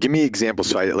practice? Give me examples.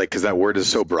 So because that word is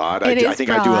so broad. It is I think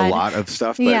broad. I do a lot of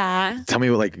stuff, but Yeah. tell me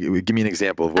give me an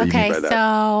example of what you mean by that.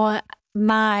 So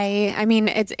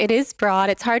It is broad.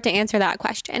 It's hard to answer that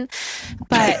question,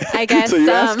 but I guess, So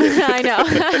you're asking. I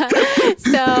know.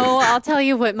 So I'll tell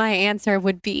you what my answer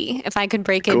would be if I could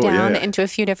break it Cool, down yeah. into a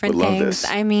few different Would love things. this.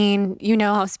 I mean, you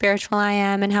know how spiritual I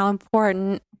am and how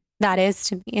important that is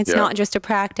to me. It's Yeah. not just a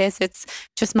practice. It's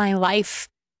just my life.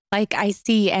 Like I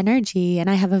see energy and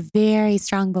I have a very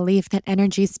strong belief that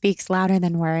energy speaks louder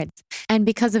than words. And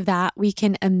because of that, we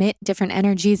can emit different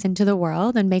energies into the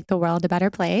world and make the world a better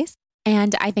place.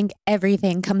 And I think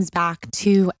everything comes back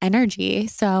to energy.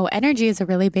 So energy is a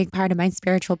really big part of my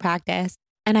spiritual practice.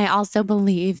 And I also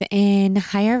believe in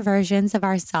higher versions of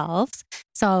ourselves.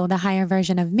 So the higher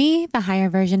version of me, the higher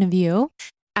version of you,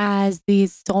 as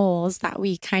these souls that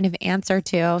we kind of answer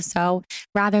to. So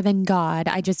rather than God,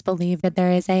 I just believe that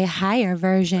there is a higher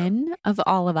version of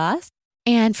all of us.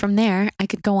 And from there, I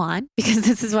could go on because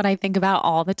this is what I think about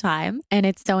all the time. And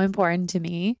it's so important to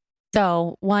me.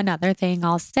 So, one other thing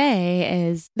I'll say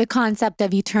is the concept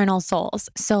of eternal souls.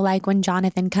 So, like when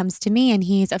Jonathan comes to me and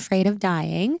he's afraid of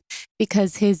dying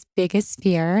because his biggest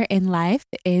fear in life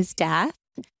is death.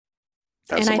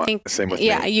 That's And I think, same with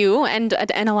yeah, me. you and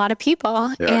a lot of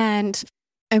people. Yeah. And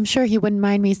I'm sure he wouldn't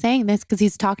mind me saying this because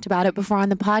he's talked about it before on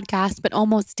the podcast, but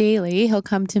almost daily he'll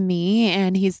come to me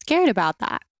and he's scared about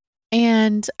that.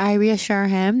 And I reassure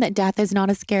him that death is not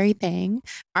a scary thing.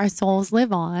 Our souls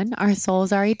live on, our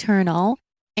souls are eternal.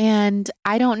 And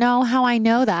I don't know how I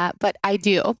know that, but I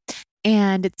do.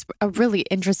 And it's a really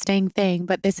interesting thing.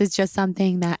 But this is just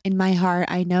something that in my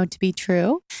heart I know to be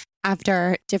true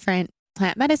after different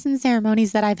plant medicine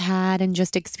ceremonies that I've had and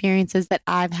just experiences that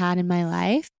I've had in my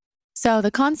life. So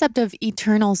the concept of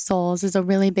eternal souls is a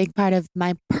really big part of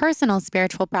my personal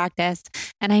spiritual practice.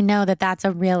 And I know that that's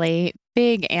a really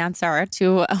big answer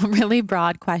to a really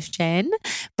broad question,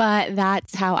 but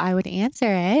that's how I would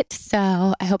answer it.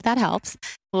 So I hope that helps.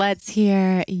 Let's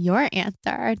hear your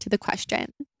answer to the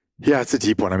question. Yeah, it's a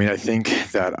deep one. I mean, I think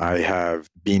that I have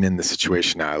been in the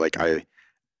situation now. Like I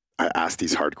ask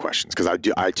these hard questions because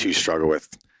I too struggle with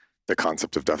the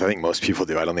concept of death. I think most people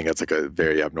do. I don't think that's like a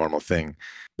very abnormal thing.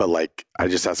 But like, I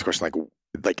just ask the question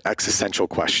like existential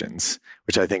questions,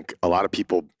 which I think a lot of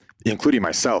people, including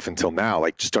myself until now,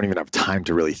 like just don't even have time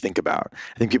to really think about.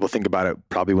 I think people think about it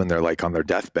probably when they're like on their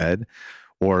deathbed,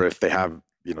 or if they have,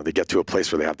 they get to a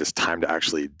place where they have this time to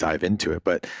actually dive into it.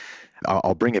 But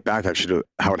I'll bring it back actually to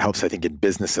how it helps, I think, in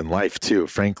business and life too,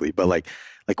 frankly. But like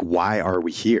why are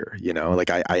we here? Like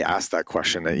I asked that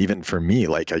question, and even for me,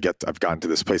 like I've gotten to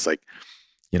this place, like,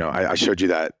 I showed you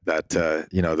that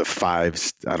the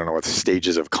 5, I don't know what,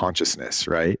 stages of consciousness,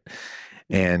 right?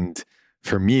 And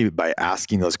for me, by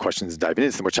asking those questions and diving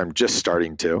into them, which I'm just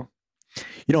starting to,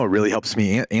 it really helps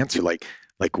me answer like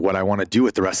what I want to do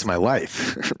with the rest of my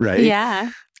life, right?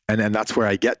 Yeah. And that's where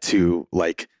I get to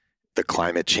like the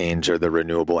climate change or the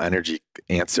renewable energy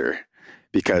answer,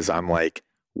 because I'm like,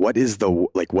 what is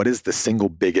the single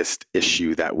biggest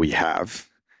issue that we have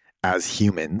as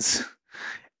humans,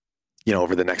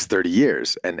 over the next 30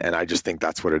 years? And I just think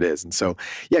that's what it is. And so,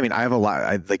 yeah, I mean, I have a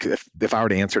lot, if I were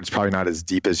to answer, it's probably not as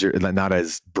deep as not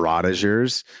as broad as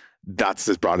yours. That's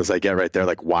as broad as I get right there.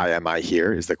 Like, why am I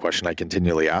here is the question I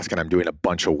continually ask. And I'm doing a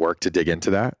bunch of work to dig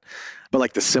into that. But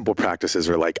like the simple practices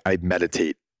are like, I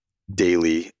meditate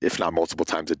daily, if not multiple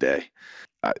times a day.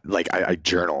 I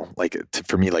journal.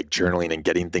 For me, like journaling and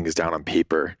getting things down on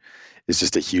paper is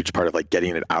just a huge part of like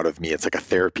getting it out of me. It's like a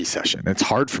therapy session. And it's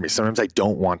hard for me. Sometimes I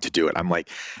don't want to do it. I'm like,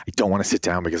 I don't want to sit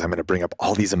down because I'm going to bring up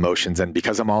all these emotions. And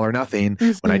because I'm all or nothing,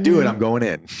 when I do it, I'm going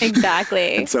in.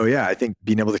 Exactly. And so, yeah, I think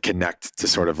being able to connect to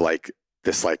sort of like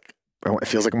this, like, it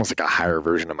feels like almost like a higher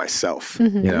version of myself,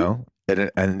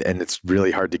 And it's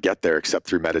really hard to get there except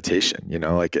through meditation,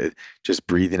 just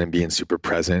breathing and being super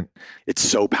present. It's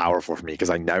so powerful for me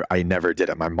because I never did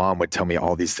it. My mom would tell me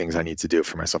all these things I need to do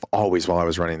for myself always while I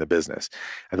was running the business.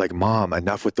 I'm like, Mom,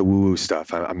 enough with the woo-woo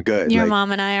stuff. I'm good. Your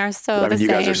mom and I are so the you same.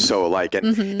 guys are so alike.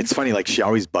 And it's funny, like she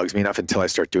always bugs me enough until I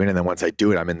start doing it. And then once I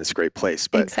do it, I'm in this great place.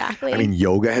 But exactly. I mean,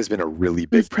 yoga has been a really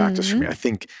big practice for me. I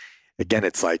think, again,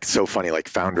 it's like so funny, like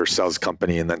founder sells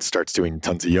company and then starts doing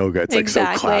tons of yoga. It's like so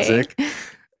classic.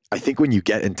 I think when you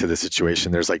get into the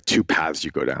situation, there's like 2 paths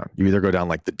you go down. You either go down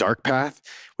like the dark path,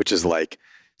 which is like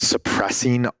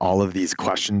suppressing all of these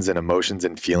questions and emotions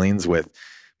and feelings with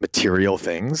material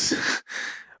things,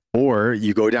 or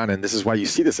you go down, and this is why you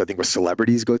see this, I think, with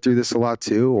celebrities go through this a lot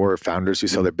too, or founders who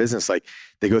sell their business, like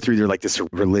they go through either like this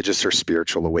religious or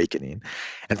spiritual awakening.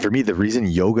 And for me, the reason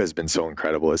yoga has been so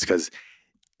incredible is because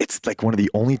it's like one of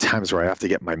the only times where I have to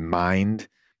get my mind,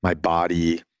 my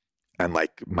body, and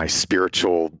like my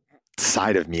spiritual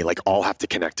side of me, like all have to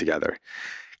connect together.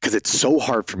 because it's so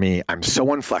hard for me. I'm so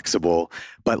unflexible,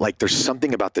 but like there's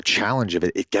something about the challenge of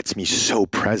it. It gets me so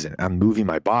present. I'm moving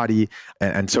my body.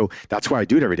 And so that's why I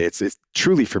do it every day. It's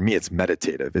truly for me, it's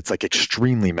meditative. It's like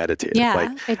extremely meditative. Yeah,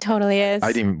 like, it totally is. I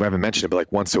haven't mentioned it, but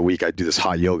like once a week I do this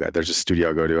hot yoga. There's a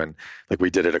studio I go to, and like we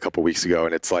did it a couple of weeks ago,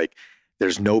 and it's like,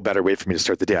 there's no better way for me to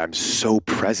start the day. I'm so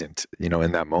present,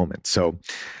 in that moment. So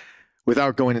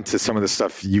without going into some of the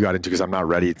stuff you got into, because I'm not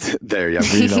ready there yet.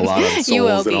 I'm reading a lot on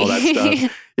souls and all that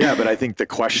stuff. Yeah, but I think the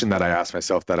question that I ask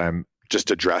myself that I'm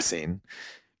just addressing,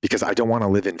 because I don't want to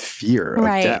live in fear of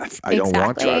death. I don't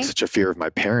want to. I have such a fear of my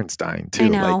parents dying too. I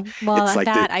know. Like, well, it's like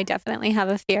that I definitely have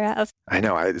a fear of. I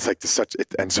know. It's like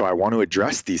and so I want to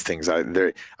address these things. I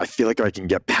feel like if I can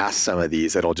get past some of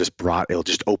these, it'll just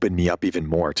open me up even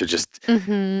more to just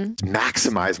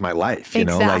maximize my life.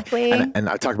 Exactly. And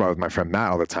I talk about it with my friend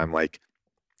Matt all the time. Like,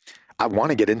 I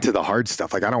want to get into the hard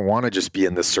stuff. Like, I don't want to just be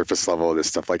in the surface level of this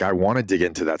stuff. Like, I want to dig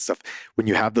into that stuff. When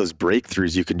you have those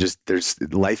breakthroughs, you can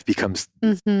life becomes,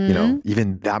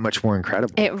 even that much more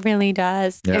incredible. It really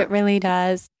does. Yeah. It really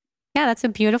does. Yeah, that's a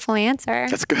beautiful answer.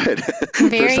 That's good.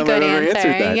 Very good answer.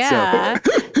 That, yeah.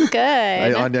 So. Good.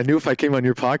 I knew if I came on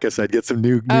your podcast, I'd get some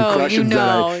new questions that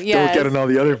I don't get on all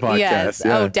the other podcasts. Yes.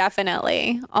 Yeah. Oh,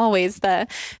 definitely. Always the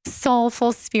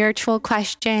soulful, spiritual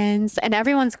questions. And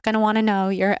everyone's going to want to know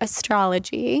your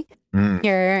astrology. We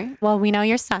know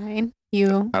your sign.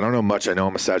 I don't know much. I know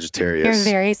I'm a Sagittarius.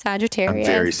 You're very Sagittarius.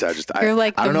 I'm very Sagittarius. You're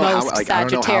like the most Sagittarius. I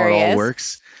don't know how it all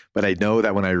works. But I know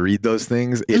that when I read those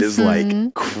things, it is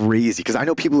like crazy. Because I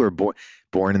know people who are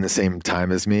born in the same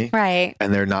time as me. Right.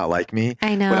 And they're not like me.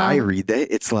 I know. When I read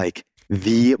that, it's like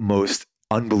the most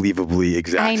unbelievably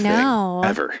exact thing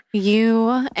ever.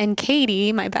 You and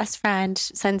Katie, my best friend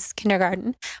since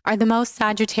kindergarten, are the most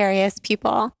Sagittarius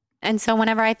people. And so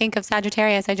whenever I think of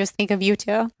Sagittarius, I just think of you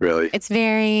two. Really? It's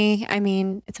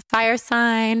it's a fire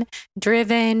sign,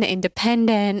 driven,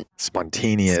 independent,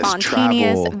 spontaneous,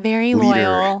 travel, very leader.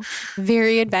 Loyal,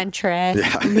 very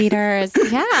adventurous, leaders.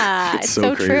 Yeah, it's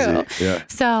so true. Yeah.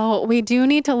 So we do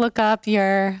need to look up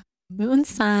your moon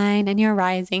sign and your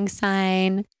rising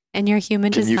sign and your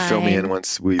human design. Can you fill me in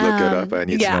once we look it up? I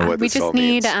need to know what this all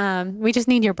means. We just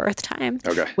need your birth time.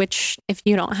 Okay. Which, if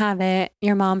you don't have it,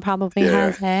 your mom probably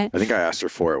has it. I think I asked her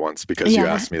for it once because you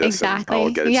asked me this. Exactly. And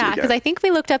I'll get it to you again. Because I think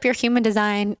we looked up your human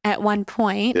design at one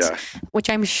point, which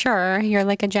I'm sure you're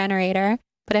like a generator.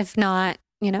 But if not,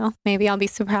 maybe I'll be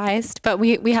surprised. But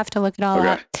we have to look it all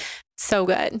up. So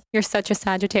good. You're such a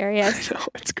Sagittarius. I know.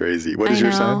 It's crazy. What is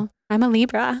your sign? I'm a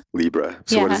Libra. Libra.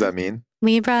 So what does that mean?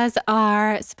 Libras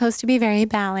are supposed to be very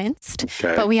balanced,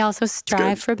 but we also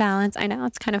strive for balance. I know,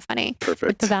 it's kind of funny. Perfect.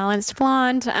 With the balanced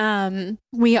blonde,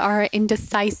 we are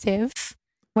indecisive.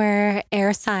 We're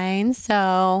air signs.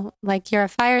 So like you're a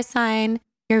fire sign,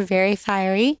 you're very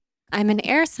fiery. I'm an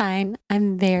air sign.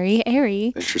 I'm very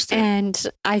airy. Interesting. And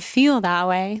I feel that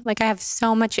way. Like I have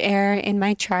so much air in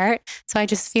my chart. So I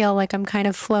just feel like I'm kind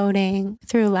of floating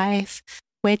through life,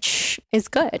 which is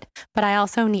good. But I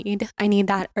also need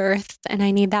that earth and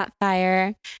I need that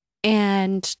fire.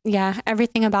 And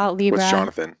everything about Libra. What's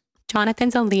Jonathan?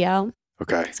 Jonathan's a Leo.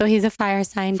 Okay. So he's a fire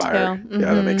sign too.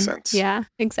 Yeah, that makes sense. Yeah,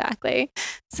 exactly.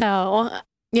 So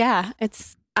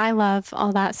I love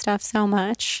all that stuff so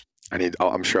much.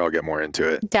 I'm sure I'll get more into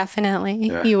it. Definitely.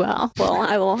 Yeah. You will. Well,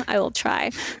 I will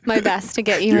try my best to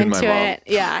get you into it.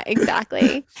 Yeah,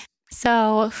 exactly.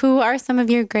 So who are some of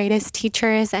your greatest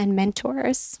teachers and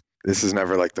mentors? This is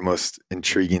never like the most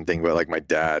intriguing thing, but like my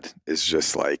dad is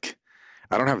just like,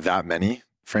 I don't have that many,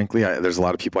 frankly. There's a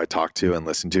lot of people I talk to and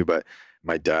listen to, but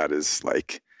my dad is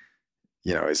like,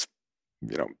 him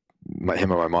and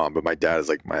my mom, but my dad is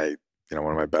like one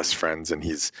of my best friends. And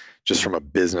he's just from a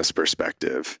business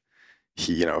perspective,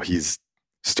 he's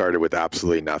started with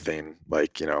absolutely nothing,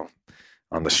 like,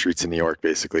 on the streets of New York,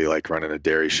 basically like running a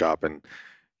dairy shop, and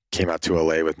came out to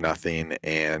LA with nothing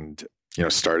and,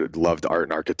 loved art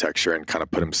and architecture and kind of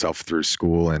put himself through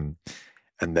school and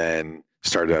then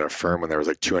started at a firm when there was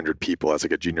like 200 people as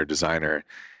like a junior designer.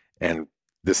 And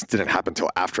this didn't happen until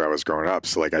after I was growing up.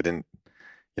 So like I didn't,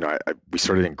 we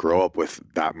sort of didn't grow up with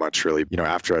that much really.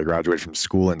 After I graduated from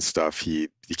school and stuff, he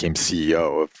became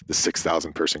CEO of the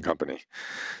 6,000 person company.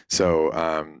 So,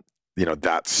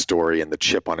 that story and the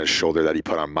chip on his shoulder that he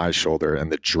put on my shoulder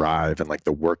and the drive and like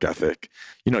the work ethic,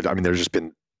 there's just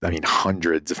been,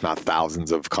 hundreds, if not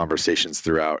thousands of conversations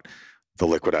throughout the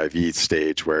Liquid IV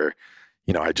stage where,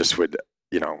 I just would,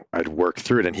 I'd work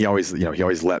through it. And he always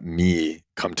let me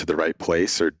come to the right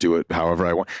place or do it however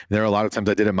I want. And there are a lot of times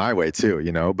I did it my way too,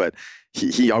 but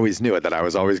he always knew it, that I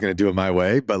was always going to do it my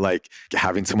way. But like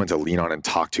having someone to lean on and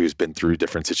talk to who's been through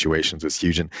different situations was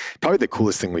huge. And probably the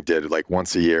coolest thing we did, like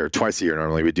once a year, twice a year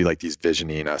normally, we do like these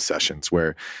visioning sessions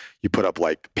where you put up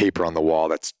like paper on the wall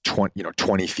that's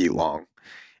 20 feet long.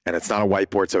 And it's not a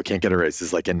whiteboard, so it can't get erased.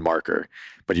 It's like in marker,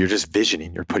 but you're just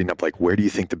visioning. You're putting up like, where do you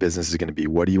think the business is going to be?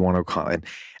 What do you want to accomplish?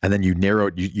 And then you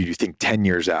think 10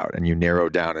 years out, and you narrow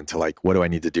down into like, what do I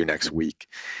need to do next week?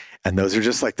 And those are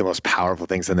just like the most powerful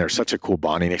things. And they're such a cool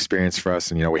bonding experience for us.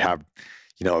 And, we have,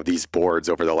 these boards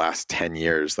over the last 10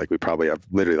 years, like we probably have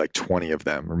literally like 20 of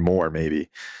them or more maybe.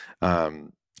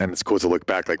 And it's cool to look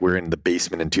back. Like we're in the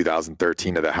basement in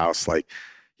 2013 of the house, like,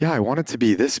 yeah, I want it to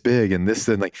be this big and this,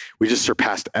 and like we just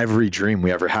surpassed every dream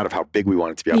we ever had of how big we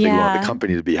wanted to be, how big we wanted the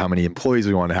company to be, how many employees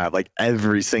we want to have, like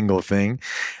every single thing. And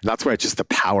that's why it's just the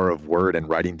power of word and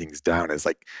writing things down is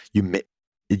like you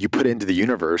put it into the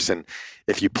universe, and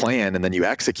if you plan and then you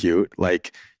execute,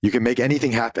 like you can make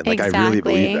anything happen. Like I really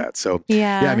believe that. So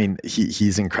yeah, I mean,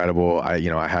 he's incredible. I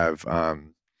have a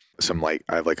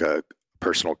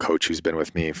personal coach who's been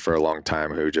with me for a long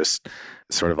time, who just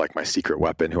sort of like my secret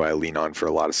weapon, who I lean on for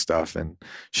a lot of stuff. And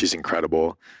she's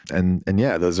incredible. And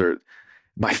yeah, those are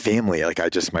my family. Like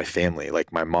my family,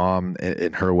 like my mom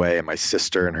in her way, and my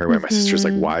sister in her way. My sister's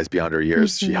like wise beyond her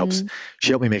years. She helped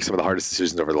me make some of the hardest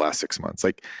decisions over the last 6 months.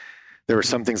 Like there were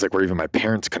some things like where even my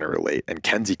parents couldn't relate, and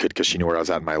Kenzie could, because she knew where I was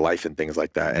at in my life and things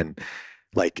like that. And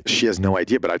like, she has no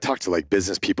idea, but I talked to like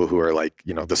business people who are like,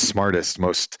 the smartest,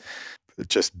 most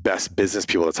just best business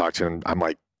people to talk to. And I'm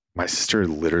like, my sister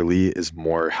literally is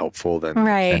more helpful than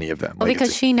any of them. Well, like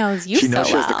because she knows you so well.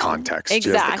 She knows the context.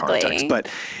 Exactly. She has the context. But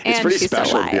it's pretty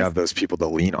special to have those people to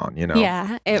lean on,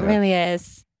 Yeah, it really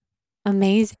is.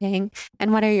 Amazing.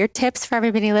 And what are your tips for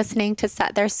everybody listening to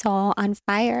set their soul on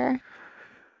fire?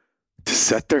 To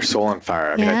set their soul on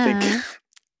fire. I mean, I think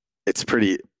it's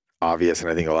pretty obvious, and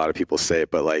I think a lot of people say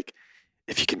it, but like,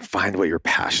 if you can find what you're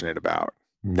passionate about,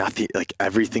 nothing, like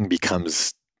everything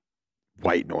becomes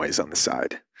white noise on the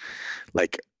side.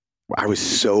 Like I was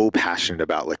so passionate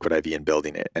about Liquid IV and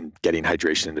building it and getting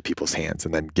hydration into people's hands,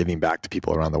 and then giving back to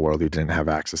people around the world who didn't have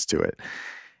access to it,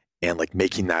 and like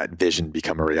making that vision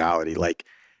become a reality. Like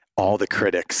all the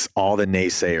critics, all the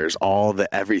naysayers, all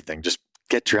the everything just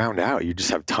get drowned out. You just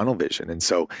have tunnel vision. And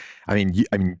so, I mean,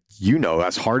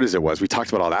 as hard as it was, we talked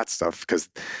about all that stuff because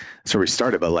that's where we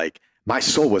started, but like, my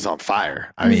soul was on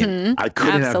fire. I mean, I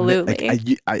couldn't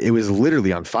it was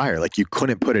literally on fire. Like you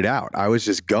couldn't put it out. I was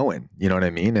just going, you know what I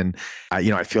mean? And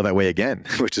I feel that way again,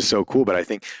 which is so cool. But I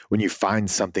think when you find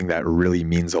something that really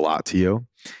means a lot to you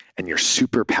and you're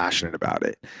super passionate about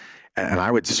it, and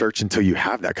I would search until you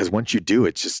have that, because once you do,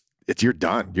 you're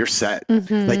done. You're set.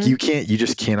 Like you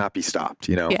just cannot be stopped,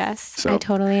 Yes, so I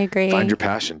totally agree. Find your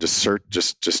passion. Just search,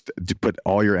 just put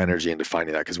all your energy into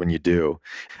finding that. Because when you do,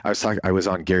 I was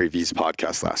on Gary Vee's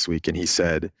podcast last week, and he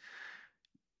said,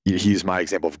 he used my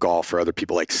example of golf for other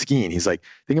people, like skiing. He's like,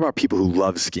 think about people who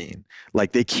love skiing.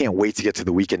 Like they can't wait to get to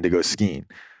the weekend to go skiing.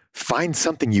 Find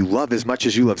something you love as much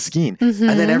as you love skiing. And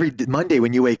then every Monday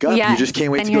when you wake up, you just can't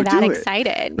wait to go do it. And you're that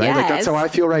excited. Right? Yes. Like that's how I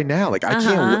feel right now. Like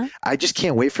I just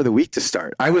can't wait for the week to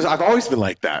start. I've always been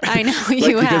like that. I know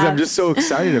because I'm just so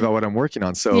excited about what I'm working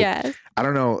on. So I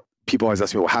don't know. People always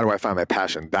ask me, well, how do I find my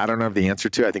passion? That I don't have the answer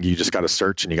to. I think you just got to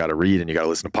search, and you got to read, and you got to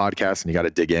listen to podcasts, and you got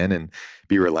to dig in and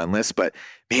be relentless. But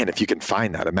man, if you can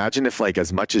find that, imagine if like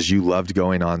as much as you loved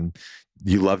going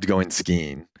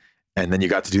skiing, and then you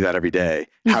got to do that every day,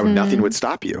 how nothing would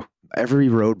stop you. Every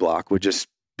roadblock would just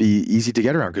be easy to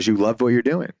get around because you loved what you're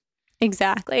doing.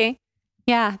 Exactly.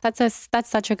 Yeah, that's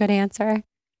such a good answer.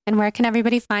 And where can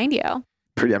everybody find you?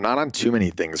 I'm not on too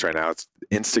many things right now. It's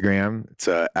Instagram. It's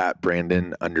at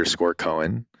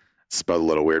Brandin_Cohen. Spelled a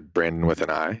little weird, Brandin with an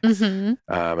I. And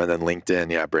then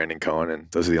LinkedIn, Brandin Cohen.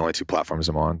 And those are the only two platforms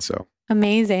I'm on. So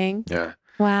amazing. Yeah.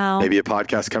 Wow. Maybe a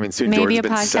podcast coming soon. Jordan's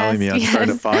been selling me on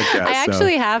starting a podcast. I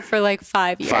actually have for like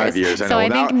 5 years. 5 years. So I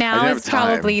think now is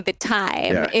probably the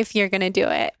time if you're going to do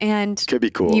it. And could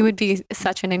be cool. You would be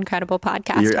such an incredible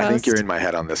podcast host. I think you're in my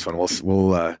head on this one.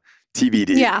 We'll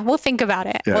TBD. Yeah, we'll think about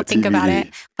it. Yeah, we'll think TBD. about it.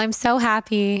 I'm so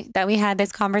happy that we had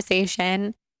this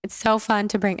conversation. It's so fun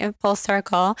to bring it full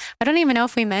circle. I don't even know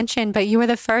if we mentioned, but you were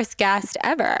the first guest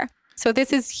ever. So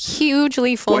this is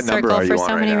hugely full circle for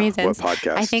so many reasons. What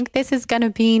podcast? I think this is going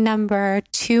to be number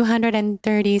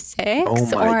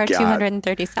 236 or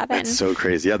 237. That's so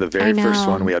crazy. Yeah, the very first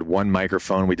one, we had one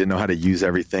microphone. We didn't know how to use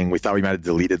everything. We thought we might have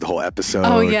deleted the whole episode.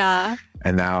 Oh, yeah.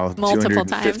 And now multiple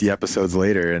 250 times. Episodes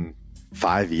later, and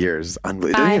 5 years. It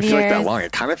doesn't even feel like that long.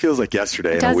 It kind of feels like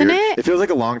yesterday. Doesn't it? It feels like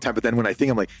a long time, but then when I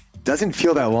think, I'm like, it doesn't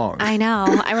feel that long. I know.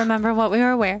 I remember what we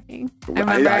were wearing.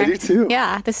 I do too.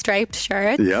 Yeah, the striped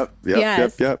shirts. Yep.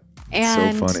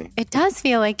 And so funny. It does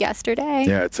feel like yesterday.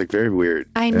 Yeah, it's like very weird.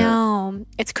 I know.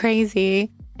 It's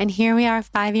crazy. And here we are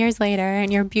 5 years later in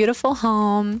your beautiful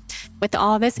home with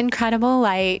all this incredible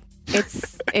light.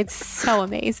 It's so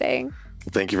amazing.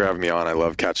 Thank you for having me on. I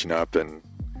love catching up and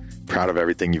proud of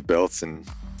everything you've built and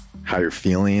how you're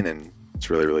feeling. And it's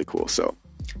really, really cool.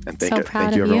 And thank you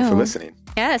everyone for listening.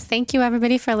 Yes. Thank you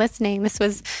everybody for listening. This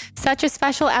was such a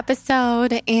special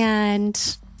episode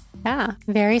and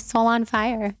very soul on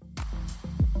fire.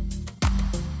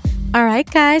 All right,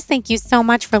 guys. Thank you so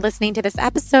much for listening to this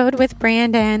episode with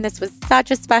Brandin. This was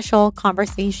such a special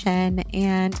conversation,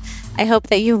 and I hope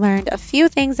that you learned a few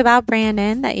things about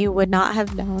Brandin that you would not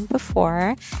have known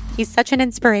before. He's such an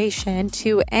inspiration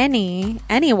to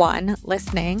anyone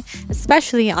listening,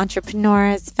 especially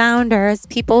entrepreneurs, founders,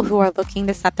 people who are looking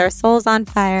to set their souls on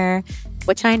fire,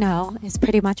 which I know is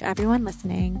pretty much everyone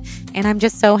listening. And I'm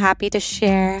just so happy to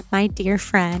share my dear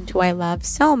friend who I love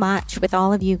so much with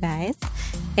all of you guys.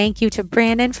 Thank you to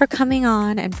Brandin for coming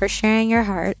on and for sharing your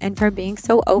heart and for being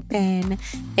so open.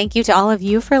 Thank you to all of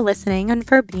you for listening and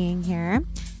for being here.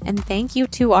 And thank you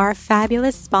to our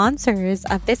fabulous sponsors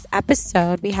of this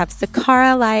episode. We have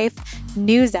Sakara Life,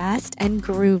 Newzest, and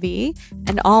Groovy.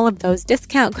 And all of those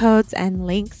discount codes and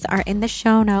links are in the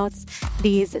show notes.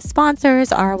 These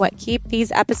sponsors are what keep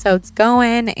these episodes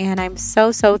going. And I'm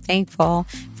so thankful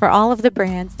for all of the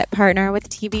brands that partner with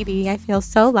TBB. I feel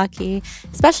so lucky,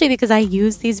 especially because I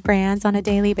use these brands on a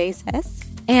daily basis.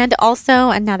 And also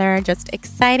another just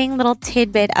exciting little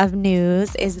tidbit of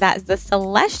news is that the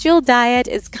Celestial Diet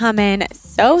is coming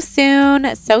so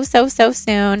soon, so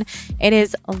soon. It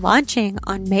is launching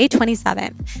on May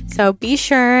 27th. So be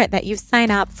sure that you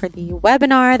sign up for the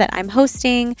webinar that I'm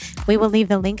hosting. We will leave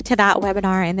the link to that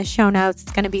webinar in the show notes.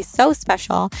 It's going to be so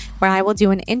special where I will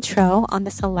do an intro on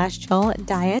the Celestial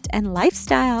Diet and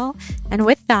lifestyle. And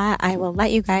with that, I will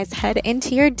let you guys head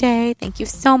into your day. Thank you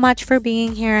so much for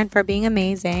being here and for being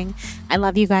amazing. I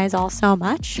love you guys all so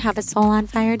much. Have a soul on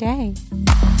fire day.